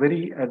were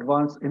very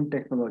advanced in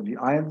technology.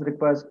 Iron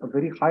requires a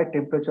very high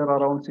temperature,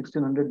 around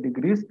 1600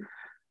 degrees,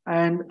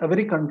 and a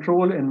very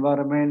controlled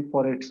environment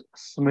for its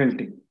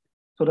smelting.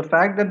 So the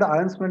fact that the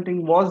iron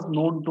smelting was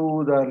known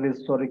to the early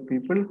historic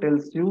people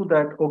tells you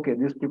that, okay,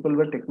 these people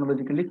were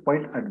technologically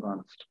quite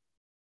advanced.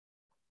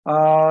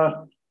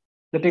 Uh,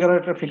 the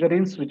terracotta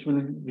figurines, which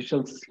we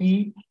shall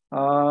see,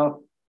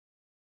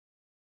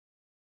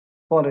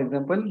 for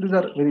example, these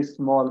are very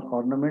small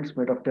ornaments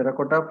made of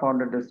terracotta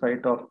found at the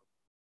site of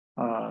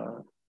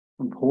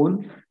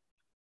Bhol.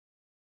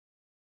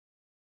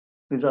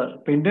 These are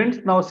pendants.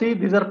 Now see,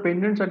 these are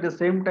pendants at the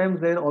same time.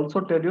 They also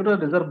tell you that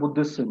these are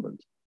Buddhist symbols.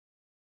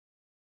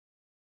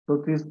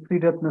 So this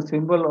Triratna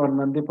symbol or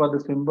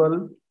Nandipada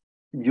symbol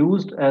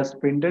used as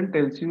pendant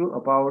tells you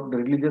about the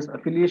religious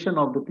affiliation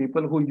of the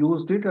people who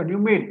used it and you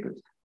made this.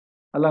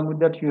 Along with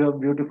that, you have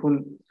beautiful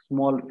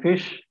small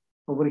fish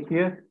over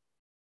here.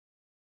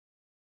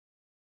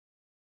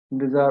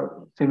 These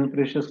are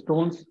semi-precious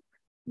stones,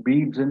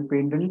 beads and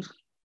pendants.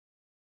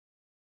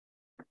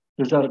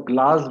 These are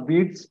glass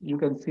beads. You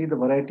can see the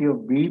variety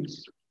of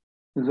beads.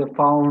 These are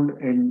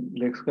found in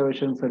the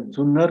excavations at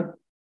Junnar.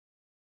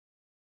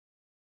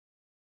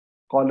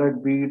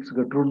 Collared beads,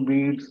 gudrun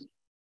beads,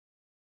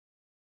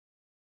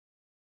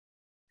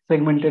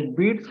 segmented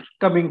beads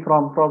coming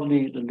from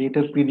probably the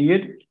later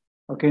period,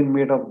 again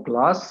made of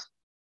glass.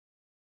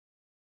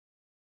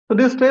 So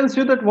this tells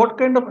you that what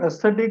kind of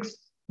aesthetics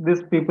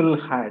these people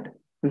had.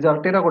 These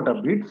are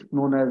terracotta beads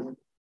known as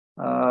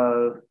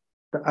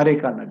the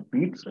areca nut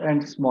beads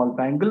and small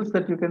bangles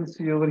that you can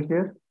see over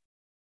here.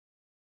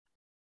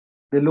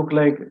 They look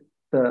like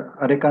the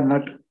areca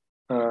nut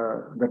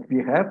that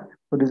we have.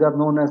 So these are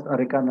known as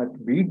areca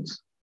nut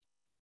beads.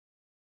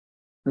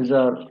 These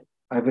are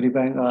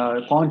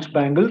conch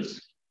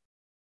bangles.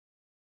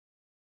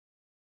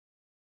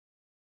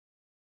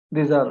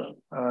 These are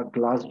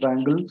glass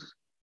bangles.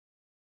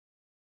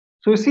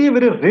 So you see a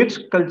very rich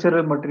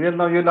cultural material.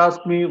 Now you'll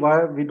ask me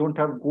why we don't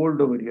have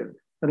gold over here.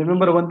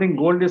 Remember one thing,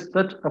 gold is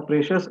such a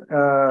precious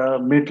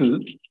metal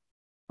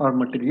or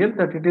material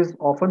that it is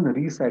often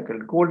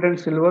recycled. Gold and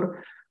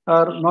silver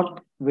are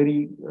not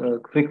very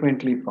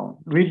frequently found.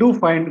 We do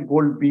find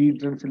gold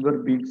beads and silver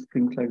beads,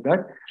 things like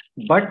that,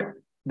 but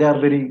they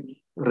are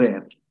very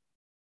rare.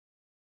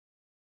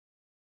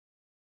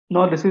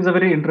 Now this is a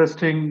very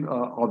interesting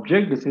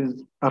object. This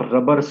is a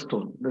rubber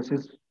stone. This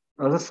is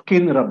a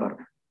skin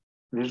rubber.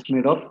 This is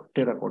made of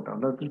terracotta.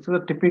 Now, this is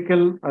a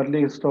typical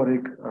early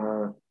historic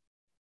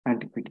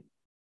antiquity.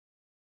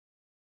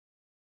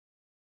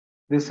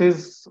 This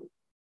is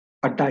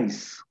a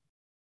dice.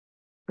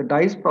 The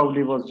dice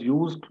probably was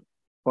used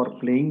for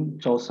playing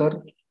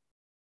Chaucer,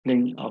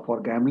 playing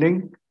for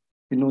gambling.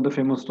 You know the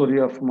famous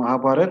story of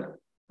Mahabharat.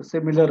 The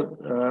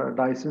similar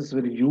dices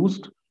were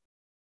used.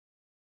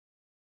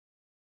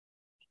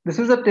 This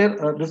is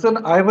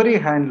an ivory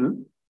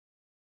handle.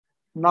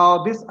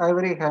 Now this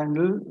ivory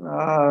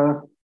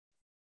handle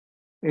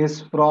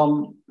is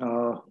from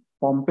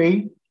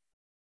Pompeii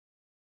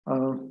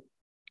uh,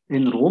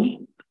 in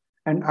Rome.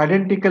 An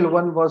identical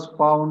one was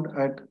found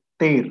at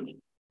Tyre,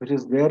 which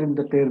is there in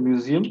the Tyre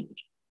Museum.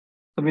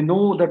 So we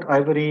know that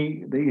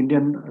ivory, the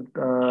Indian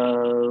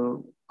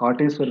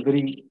artists were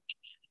very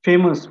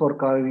famous for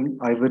carving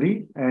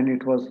ivory, and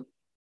it was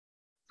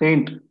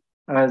sent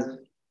as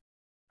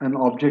an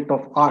object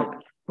of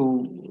art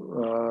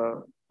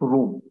to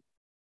Rome.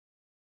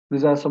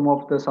 These are some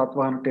of the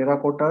Satavahana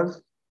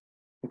terracottas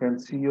you can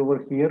see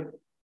over here.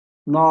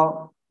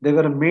 Now, they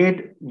were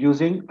made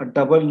using a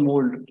double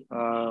mold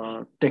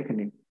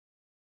technique.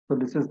 So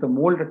this is the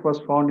mold that was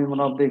found in one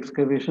of the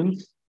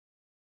excavations.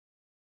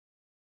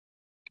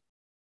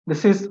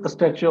 This is a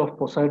statue of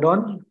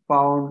Poseidon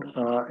found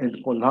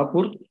in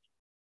Kolhapur.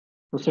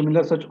 So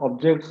similar such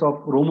objects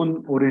of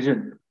Roman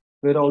origin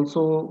were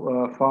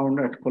also found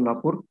at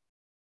Kolhapur.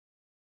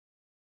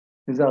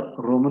 These are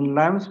Roman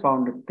lamps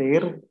found at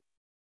Ter.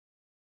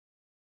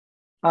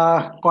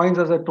 Coins,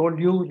 as I told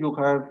you, you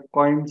have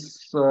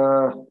coins,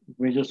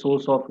 major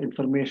source of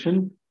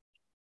information.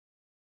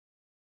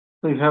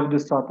 So you have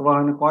this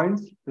Satavahana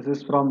coins. This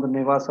is from the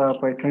Nevasa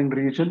Python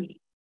region.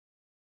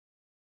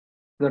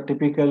 The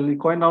typical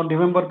coin. Now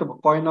remember the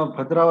coin of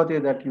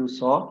Bhadravati that you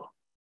saw,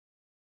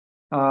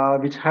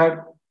 which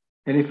had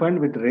elephant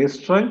with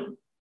raised trunk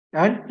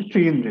and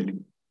tree in relief.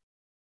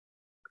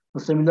 The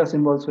similar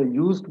symbols were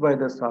used by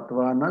the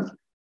Satavahanas.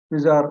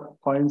 These are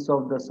coins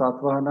of the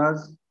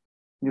Satavahanas.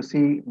 You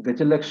see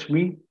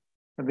Gajalakshmi,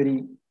 a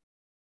very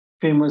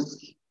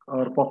famous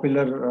or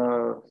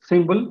popular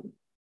symbol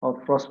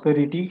of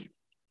prosperity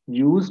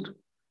used.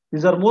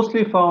 These are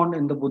mostly found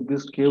in the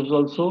Buddhist caves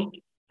also,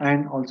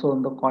 and also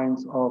on the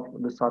coins of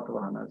the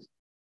Satavahanas.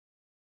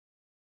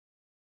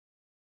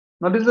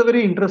 Now, this is a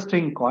very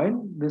interesting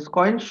coin. This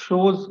coin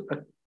shows a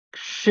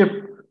ship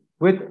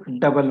with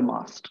double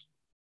mast.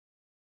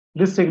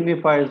 This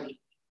signifies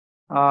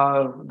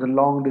the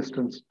long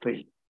distance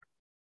trade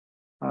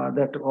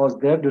that was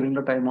there during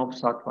the time of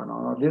Satavahana.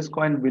 Now, this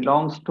coin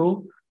belongs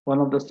to one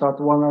of the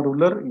Satavahana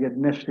ruler,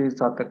 Yajnashri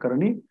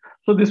Satakarni.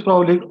 So this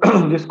probably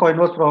this coin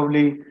was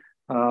probably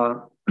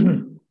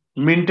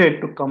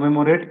minted to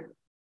commemorate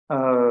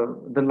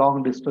the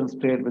long distance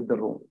trade with the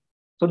Rome.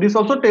 So this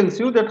also tells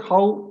you that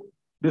how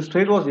this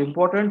trade was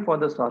important for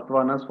the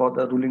Satavahanas, for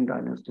the ruling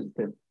dynasties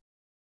then.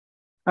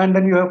 And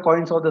then you have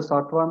coins of the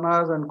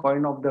Satavahanas and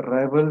coin of the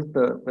rivals,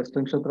 the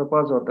Western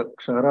Kshatrapas or the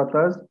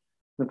Ksharatas,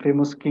 the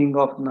famous king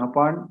of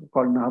Nahapan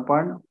called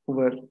Nahapan,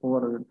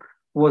 who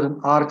was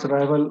an arch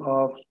rival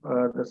of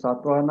the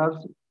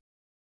Satavahanas.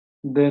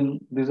 Then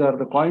these are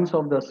the coins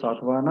of the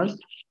Satavahanas,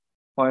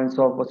 coins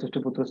of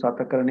Vasishtiputra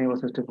Satakarni,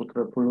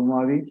 Vasishtiputra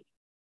Pulumavi.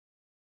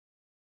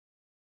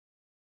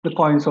 The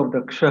coins of the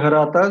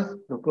Ksharatas,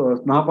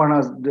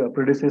 Nahapana's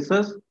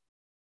predecessors,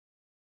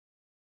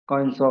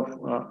 coins of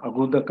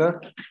Agudaka,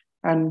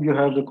 and you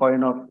have the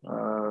coin of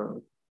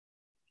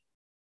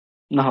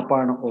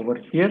Nahapana over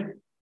here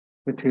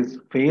with his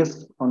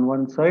face on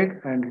one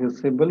side and his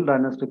symbol,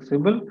 dynastic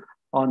symbol,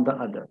 on the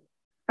other.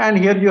 And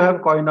here you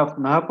have coin of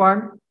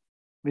Nahapan,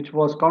 which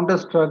was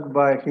counterstruck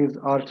by his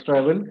arch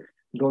rival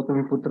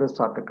Gautamiputra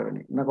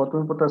Satakarni. Now,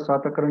 Gautamiputra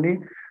Satakarni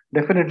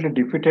definitely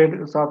defeated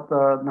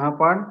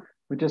Nahapan,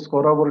 which is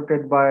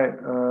corroborated by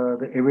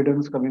the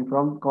evidence coming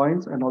from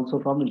coins and also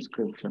from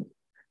inscription.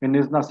 In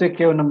his Nasik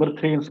cave number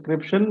 3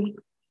 inscription,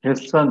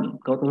 his son,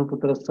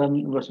 Gautamiputra's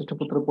son,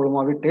 Vasishtiputra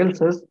Pulumavi,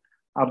 tells us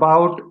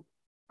about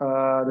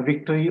the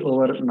victory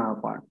over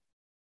Nahapan.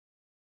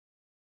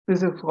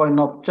 This is coin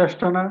of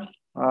Chashtana.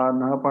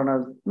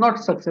 Nahapana's not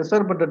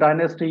successor, but the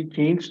dynasty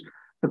changed.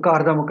 The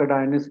Kardamaka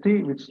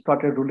dynasty, which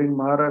started ruling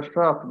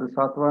Maharashtra after the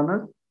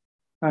Satavahanas,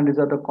 and these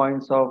are the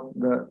coins of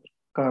the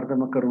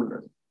Kardamaka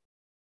rulers.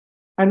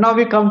 And now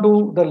we come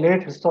to the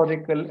late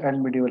historical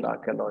and medieval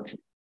archaeology.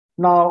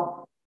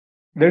 Now,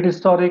 late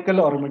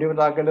historical or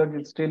medieval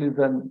archaeology still is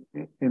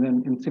in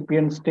an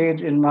incipient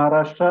stage in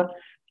Maharashtra.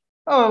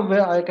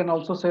 Where I can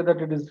also say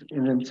that it is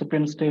in an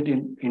incipient stage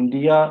in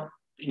India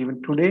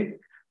even today,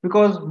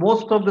 because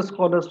most of the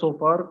scholars so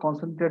far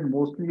concentrate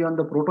mostly on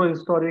the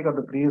proto-historic or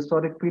the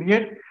prehistoric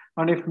period,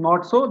 and if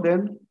not so,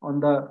 then on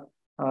the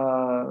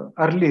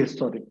early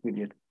historic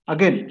period.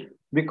 Again,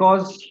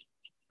 because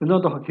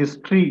the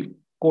history,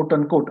 quote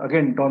unquote,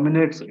 again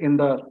dominates in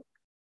the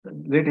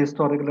late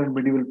historical and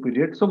medieval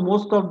period. So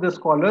most of the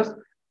scholars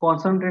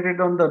concentrated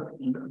on the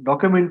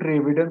documentary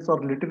evidence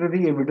or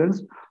literary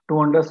evidence to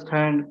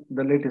understand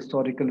the late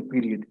historical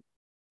period.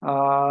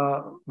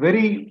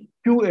 Very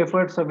few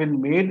efforts have been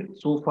made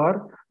so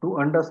far to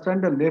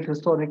understand the late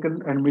historical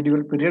and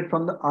medieval period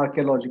from the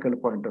archaeological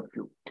point of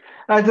view.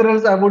 As a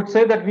result, I would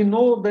say that we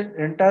know the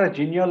entire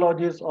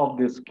genealogies of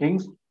these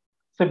kings,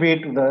 so be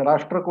it the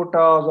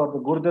Rashtrakutas or the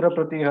Gurdhara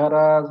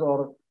Pratiharas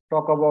or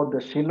talk about the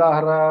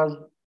Shilaharas.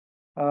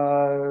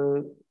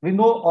 We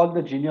know all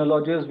the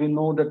genealogies. We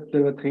know that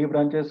there were 3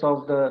 branches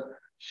of the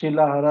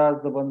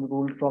Shilaharas, the one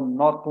ruled from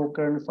North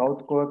Konkan,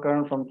 South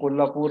Konkan, from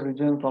Kolhapur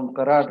region, from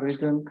Karad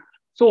region,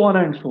 so on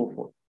and so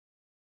forth.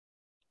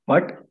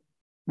 But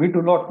we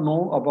do not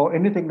know about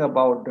anything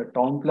about the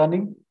town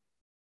planning.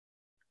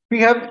 We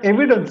have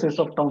evidences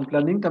of town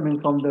planning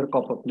coming from their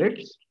copper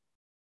plates.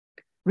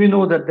 We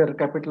know that their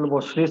capital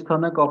was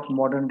Shristhanak of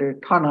modern day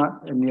Thana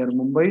near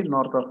Mumbai,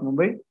 north of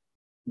Mumbai.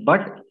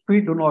 But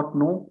we do not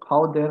know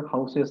how their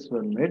houses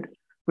were made.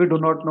 We do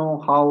not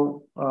know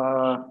how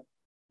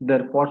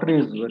their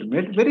potteries were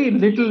made. Very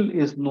little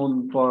is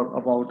known for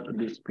about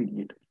this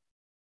period.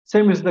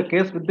 Same is the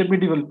case with the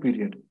medieval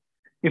period.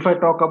 If I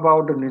talk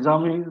about the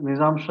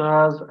Nizam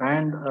Shahs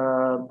and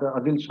the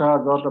Adil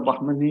Shahs or the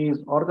Bahmanis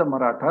or the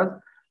Marathas,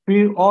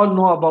 we all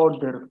know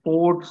about their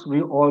forts.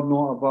 We all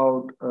know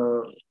about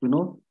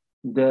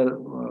their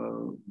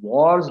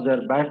wars,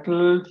 their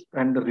battles,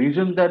 and the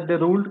region that they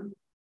ruled,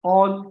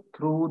 all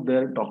through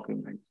their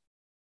documents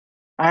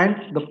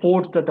and the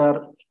forts that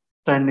are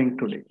standing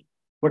today.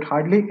 But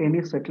hardly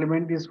any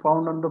settlement is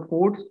found on the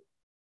forts.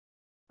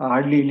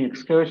 Hardly any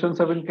excavations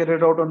have been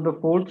carried out on the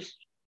forts.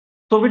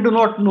 So we do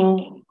not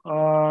know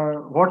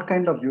what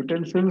kind of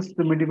utensils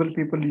the medieval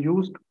people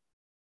used,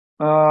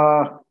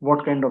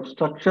 what kind of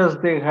structures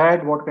they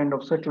had, what kind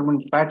of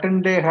settlement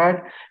pattern they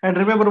had. And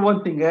remember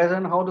one thing, as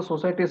and how the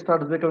society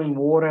starts becoming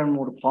more and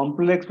more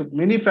complex with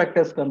many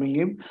factors coming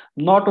in,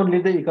 not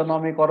only the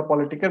economic or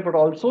political, but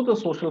also the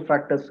social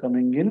factors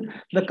coming in,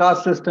 the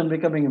caste system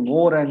becoming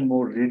more and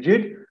more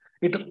rigid,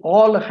 it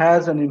all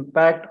has an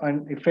impact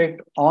and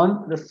effect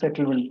on the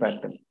settlement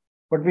pattern.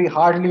 But we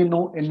hardly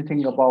know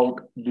anything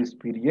about this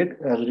period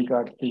as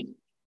regards these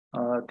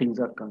things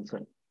are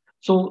concerned.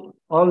 So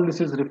all this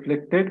is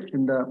reflected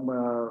in the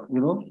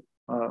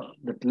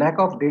the lack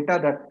of data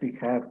that we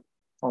have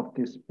of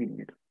this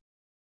period.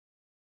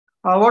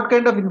 What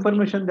kind of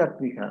information that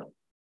we have?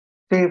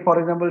 Say, for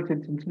example,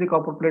 since the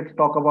copper plates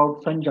talk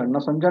about Sanjan. Now,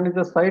 Sanjan is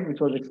a site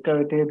which was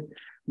excavated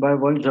by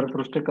World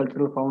Zarathustra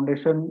Cultural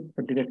Foundation.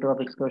 The director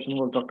of excavation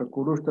was Dr.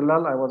 Kurush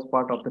Dalal. I was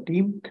part of the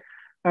team.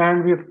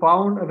 And we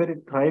found a very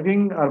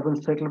thriving urban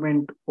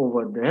settlement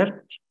over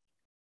there,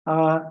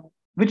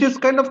 which is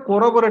kind of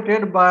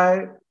corroborated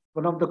by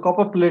one of the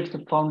copper plates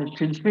that found at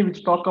Chinchney,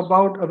 which talk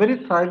about a very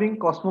thriving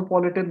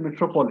cosmopolitan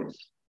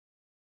metropolis.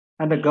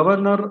 And the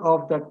governor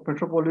of that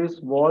metropolis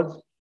was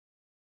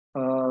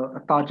a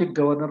Tajik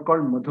governor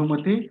called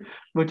Madhumati,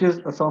 which is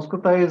a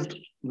Sanskritized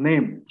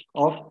name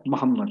of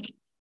Muhammad.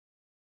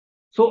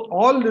 So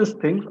all these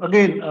things,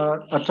 again,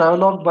 a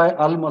travelogue by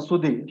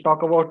Al-Masudi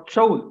talk about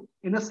Chaul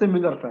in a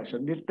similar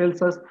fashion. It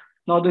tells us,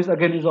 now this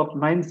again is of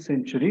 9th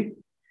century.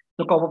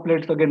 The copper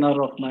plates again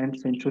are of 9th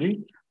century.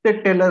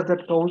 They tell us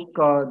that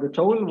the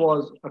Chaul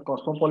was a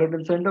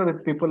cosmopolitan center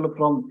with people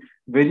from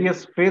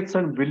various faiths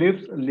and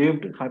beliefs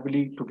lived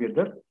happily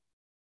together.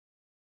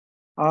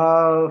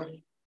 All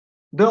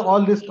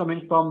this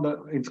coming from the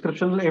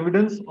inscriptional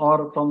evidence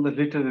or from the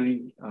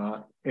literary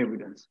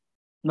evidence.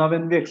 Now,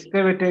 when we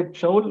excavated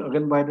Chaul,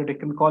 again by the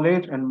Deccan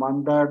College and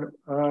Mandad,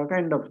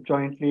 kind of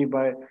jointly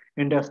by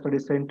India Study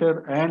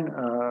Center and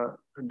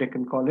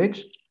Deccan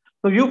College,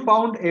 so you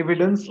found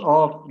evidence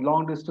of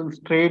long distance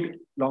trade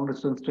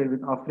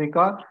with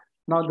Africa.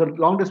 Now, the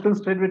long distance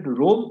trade with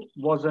Rome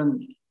was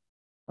an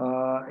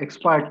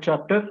expired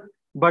chapter,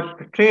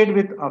 but trade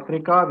with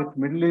Africa, with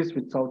Middle East,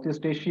 with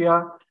Southeast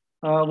Asia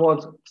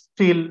was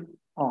still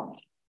on.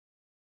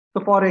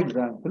 So, for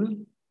example,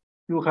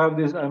 you have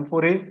this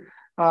amphorae.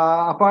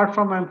 Apart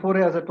from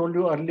amphorae, as I told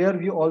you earlier,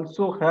 we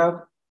also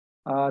have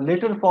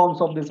later forms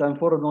of this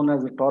amphora known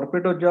as the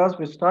torpedo jars,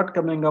 which start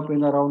coming up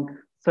in around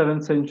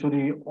 7th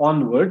century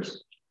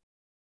onwards.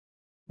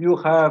 You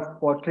have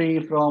pottery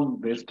from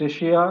West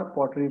Asia,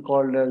 pottery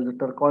called as the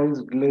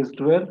turquoise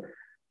glazedware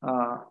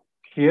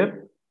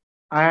here,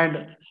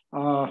 and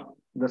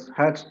the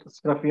hatched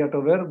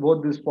sgraffito,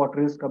 both these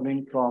potteries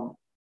coming from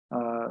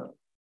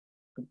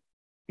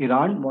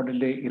Iran, modern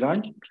day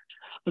Iran.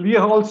 We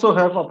also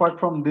have, apart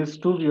from this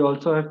too, we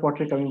also have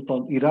pottery coming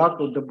from Iraq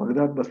or the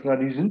Baghdad Basra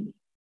region,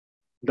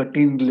 the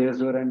tin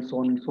glazer and so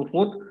on and so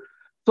forth.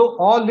 So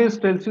all this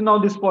tells you now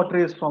this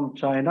pottery is from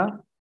China.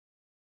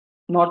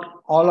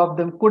 Not all of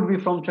them could be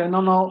from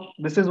China. Now,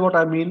 this is what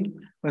I mean.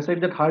 I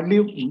said that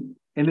hardly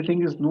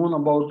anything is known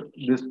about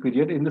this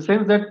period, in the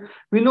sense that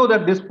we know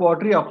that this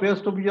pottery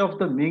appears to be of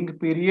the Ming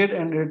period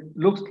and it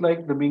looks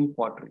like the Ming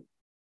pottery.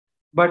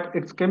 But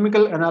it's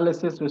chemical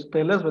analysis which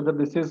tell us whether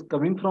this is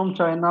coming from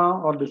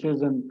China or this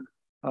is an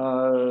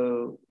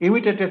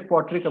imitated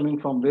pottery coming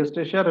from West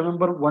Asia.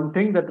 Remember one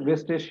thing, that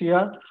West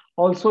Asia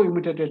also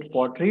imitated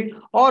pottery,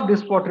 or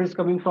this pottery is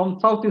coming from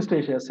Southeast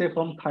Asia, say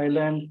from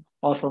Thailand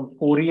or from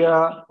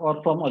Korea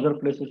or from other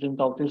places in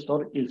Southeast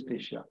or East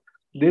Asia.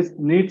 This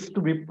needs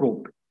to be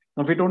probed.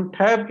 Now, we don't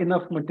have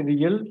enough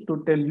material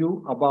to tell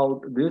you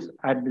about this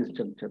at this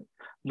juncture.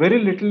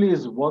 Very little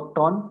is worked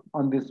on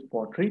this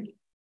pottery.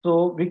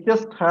 So we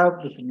just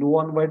have this blue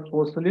on white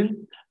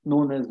porcelain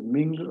known as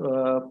Ming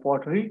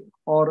pottery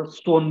or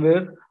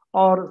stoneware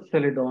or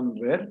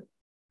celadonware.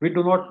 We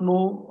do not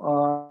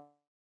know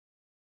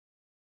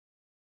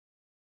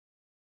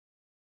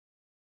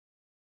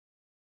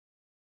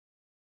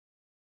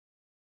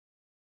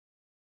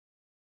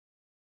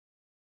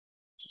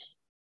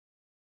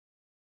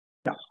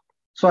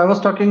So I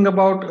was talking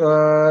about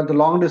the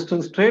long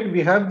distance trade.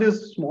 We have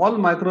these small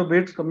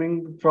microbeads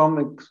coming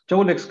from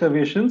Chaul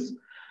excavations.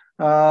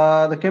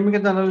 The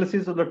chemical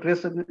analysis or the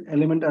trace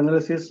element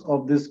analysis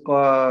of these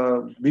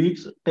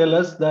beads tell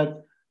us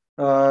that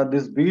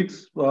these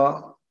beads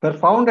were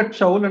found at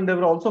Chaul, and they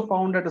were also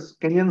found at a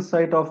Kenyan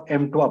site of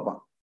Mtwapa.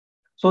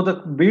 So the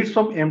beads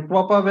from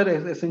Mtwapa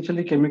were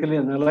essentially chemically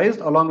analyzed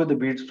along with the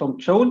beads from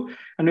Chaul,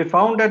 and we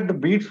found that the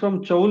beads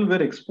from Chaul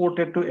were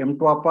exported to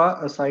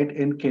Mtwapa, a site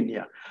in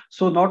Kenya.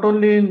 So not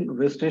only in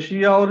West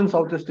Asia or in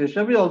Southeast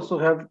Asia, we also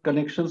have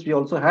connections. We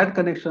also had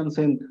connections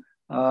in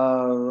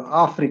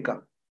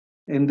Africa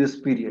in this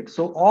period.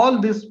 So all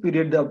this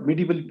period, the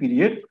medieval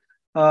period,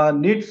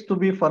 needs to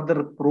be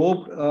further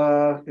probed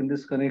in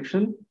this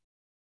connection.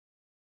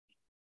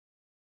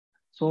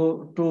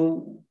 So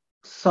to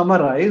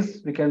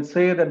summarize, we can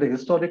say that the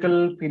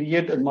historical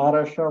period in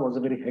Maharashtra was a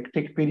very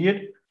hectic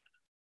period.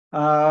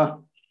 Uh,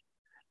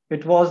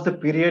 it was the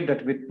period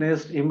that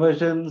witnessed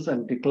emergence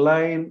and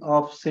decline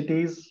of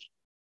cities,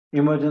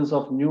 emergence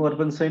of new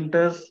urban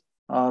centers.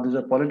 These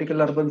are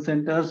political urban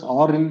centers,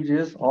 or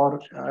religious,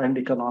 or and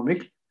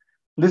economic.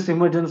 This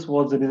emergence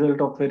was the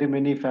result of very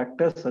many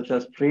factors such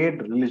as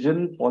trade,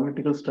 religion,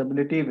 political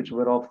stability,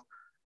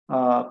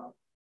 uh,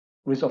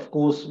 which of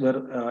course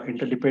were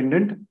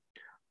interdependent.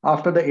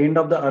 After the end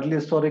of the early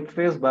historic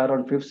phase, by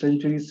around 5th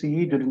century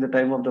CE, during the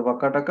time of the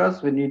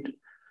Vakatakas, we need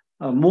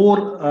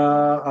more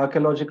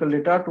archaeological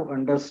data to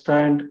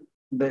understand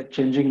the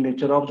changing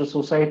nature of the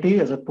society.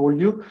 As I told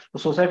you, the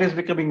society is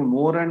becoming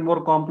more and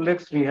more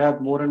complex. We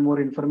have more and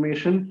more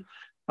information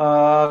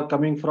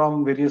coming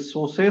from various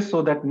sources.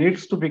 So that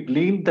needs to be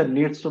gleaned, that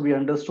needs to be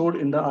understood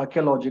in the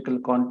archaeological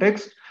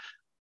context.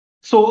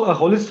 So a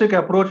holistic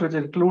approach which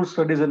includes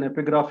studies in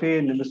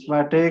epigraphy,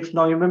 numismatics.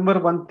 Now remember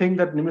one thing,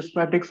 that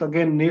numismatics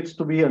again needs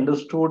to be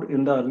understood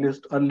in the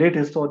late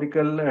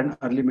historical and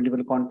early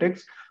medieval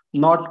context.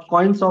 Not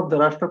coins of the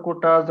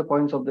Rashtrakutas, the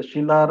coins of the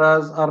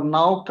Shilaras are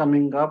now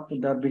coming up.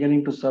 They're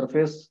beginning to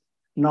surface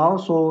now.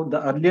 So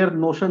the earlier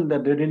notion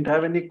that they didn't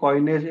have any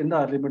coinage in the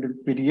early medieval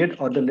period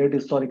or the late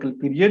historical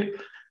period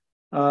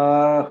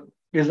uh,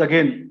 is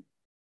again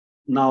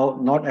now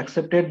not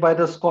accepted by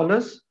the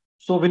scholars.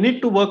 So we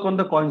need to work on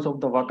the coins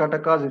of the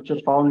Vakatakas, which are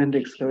found in the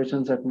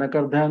excavations at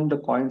Nakardhan, the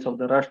coins of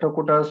the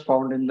Rashtrakutas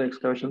found in the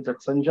excavations at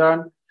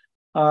Sanjan,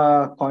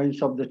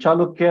 coins of the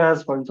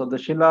Chalukyas, coins of the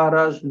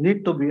Shilaras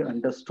need to be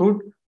understood.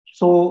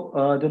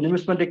 So the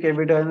numismatic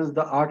evidence,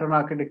 the art and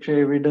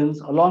architecture evidence,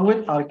 along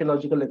with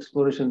archaeological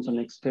explorations and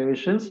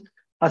excavations,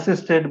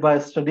 assisted by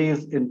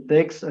studies in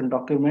texts and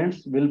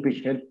documents, will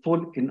be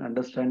helpful in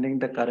understanding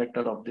the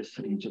character of this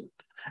region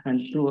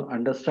and to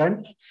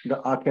understand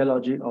the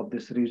archaeology of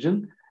this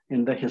region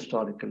in the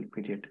historical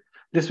period.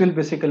 This will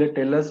basically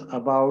tell us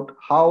about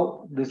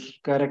how this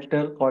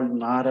character called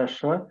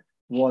Maharashtra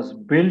was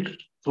built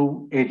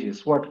through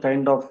ages, what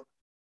kind of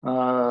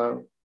uh,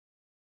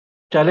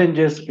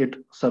 challenges it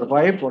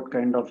survived, what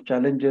kind of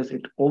challenges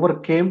it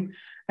overcame,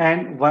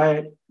 and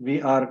why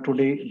we are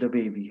today the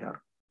way we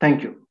are.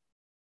 Thank you.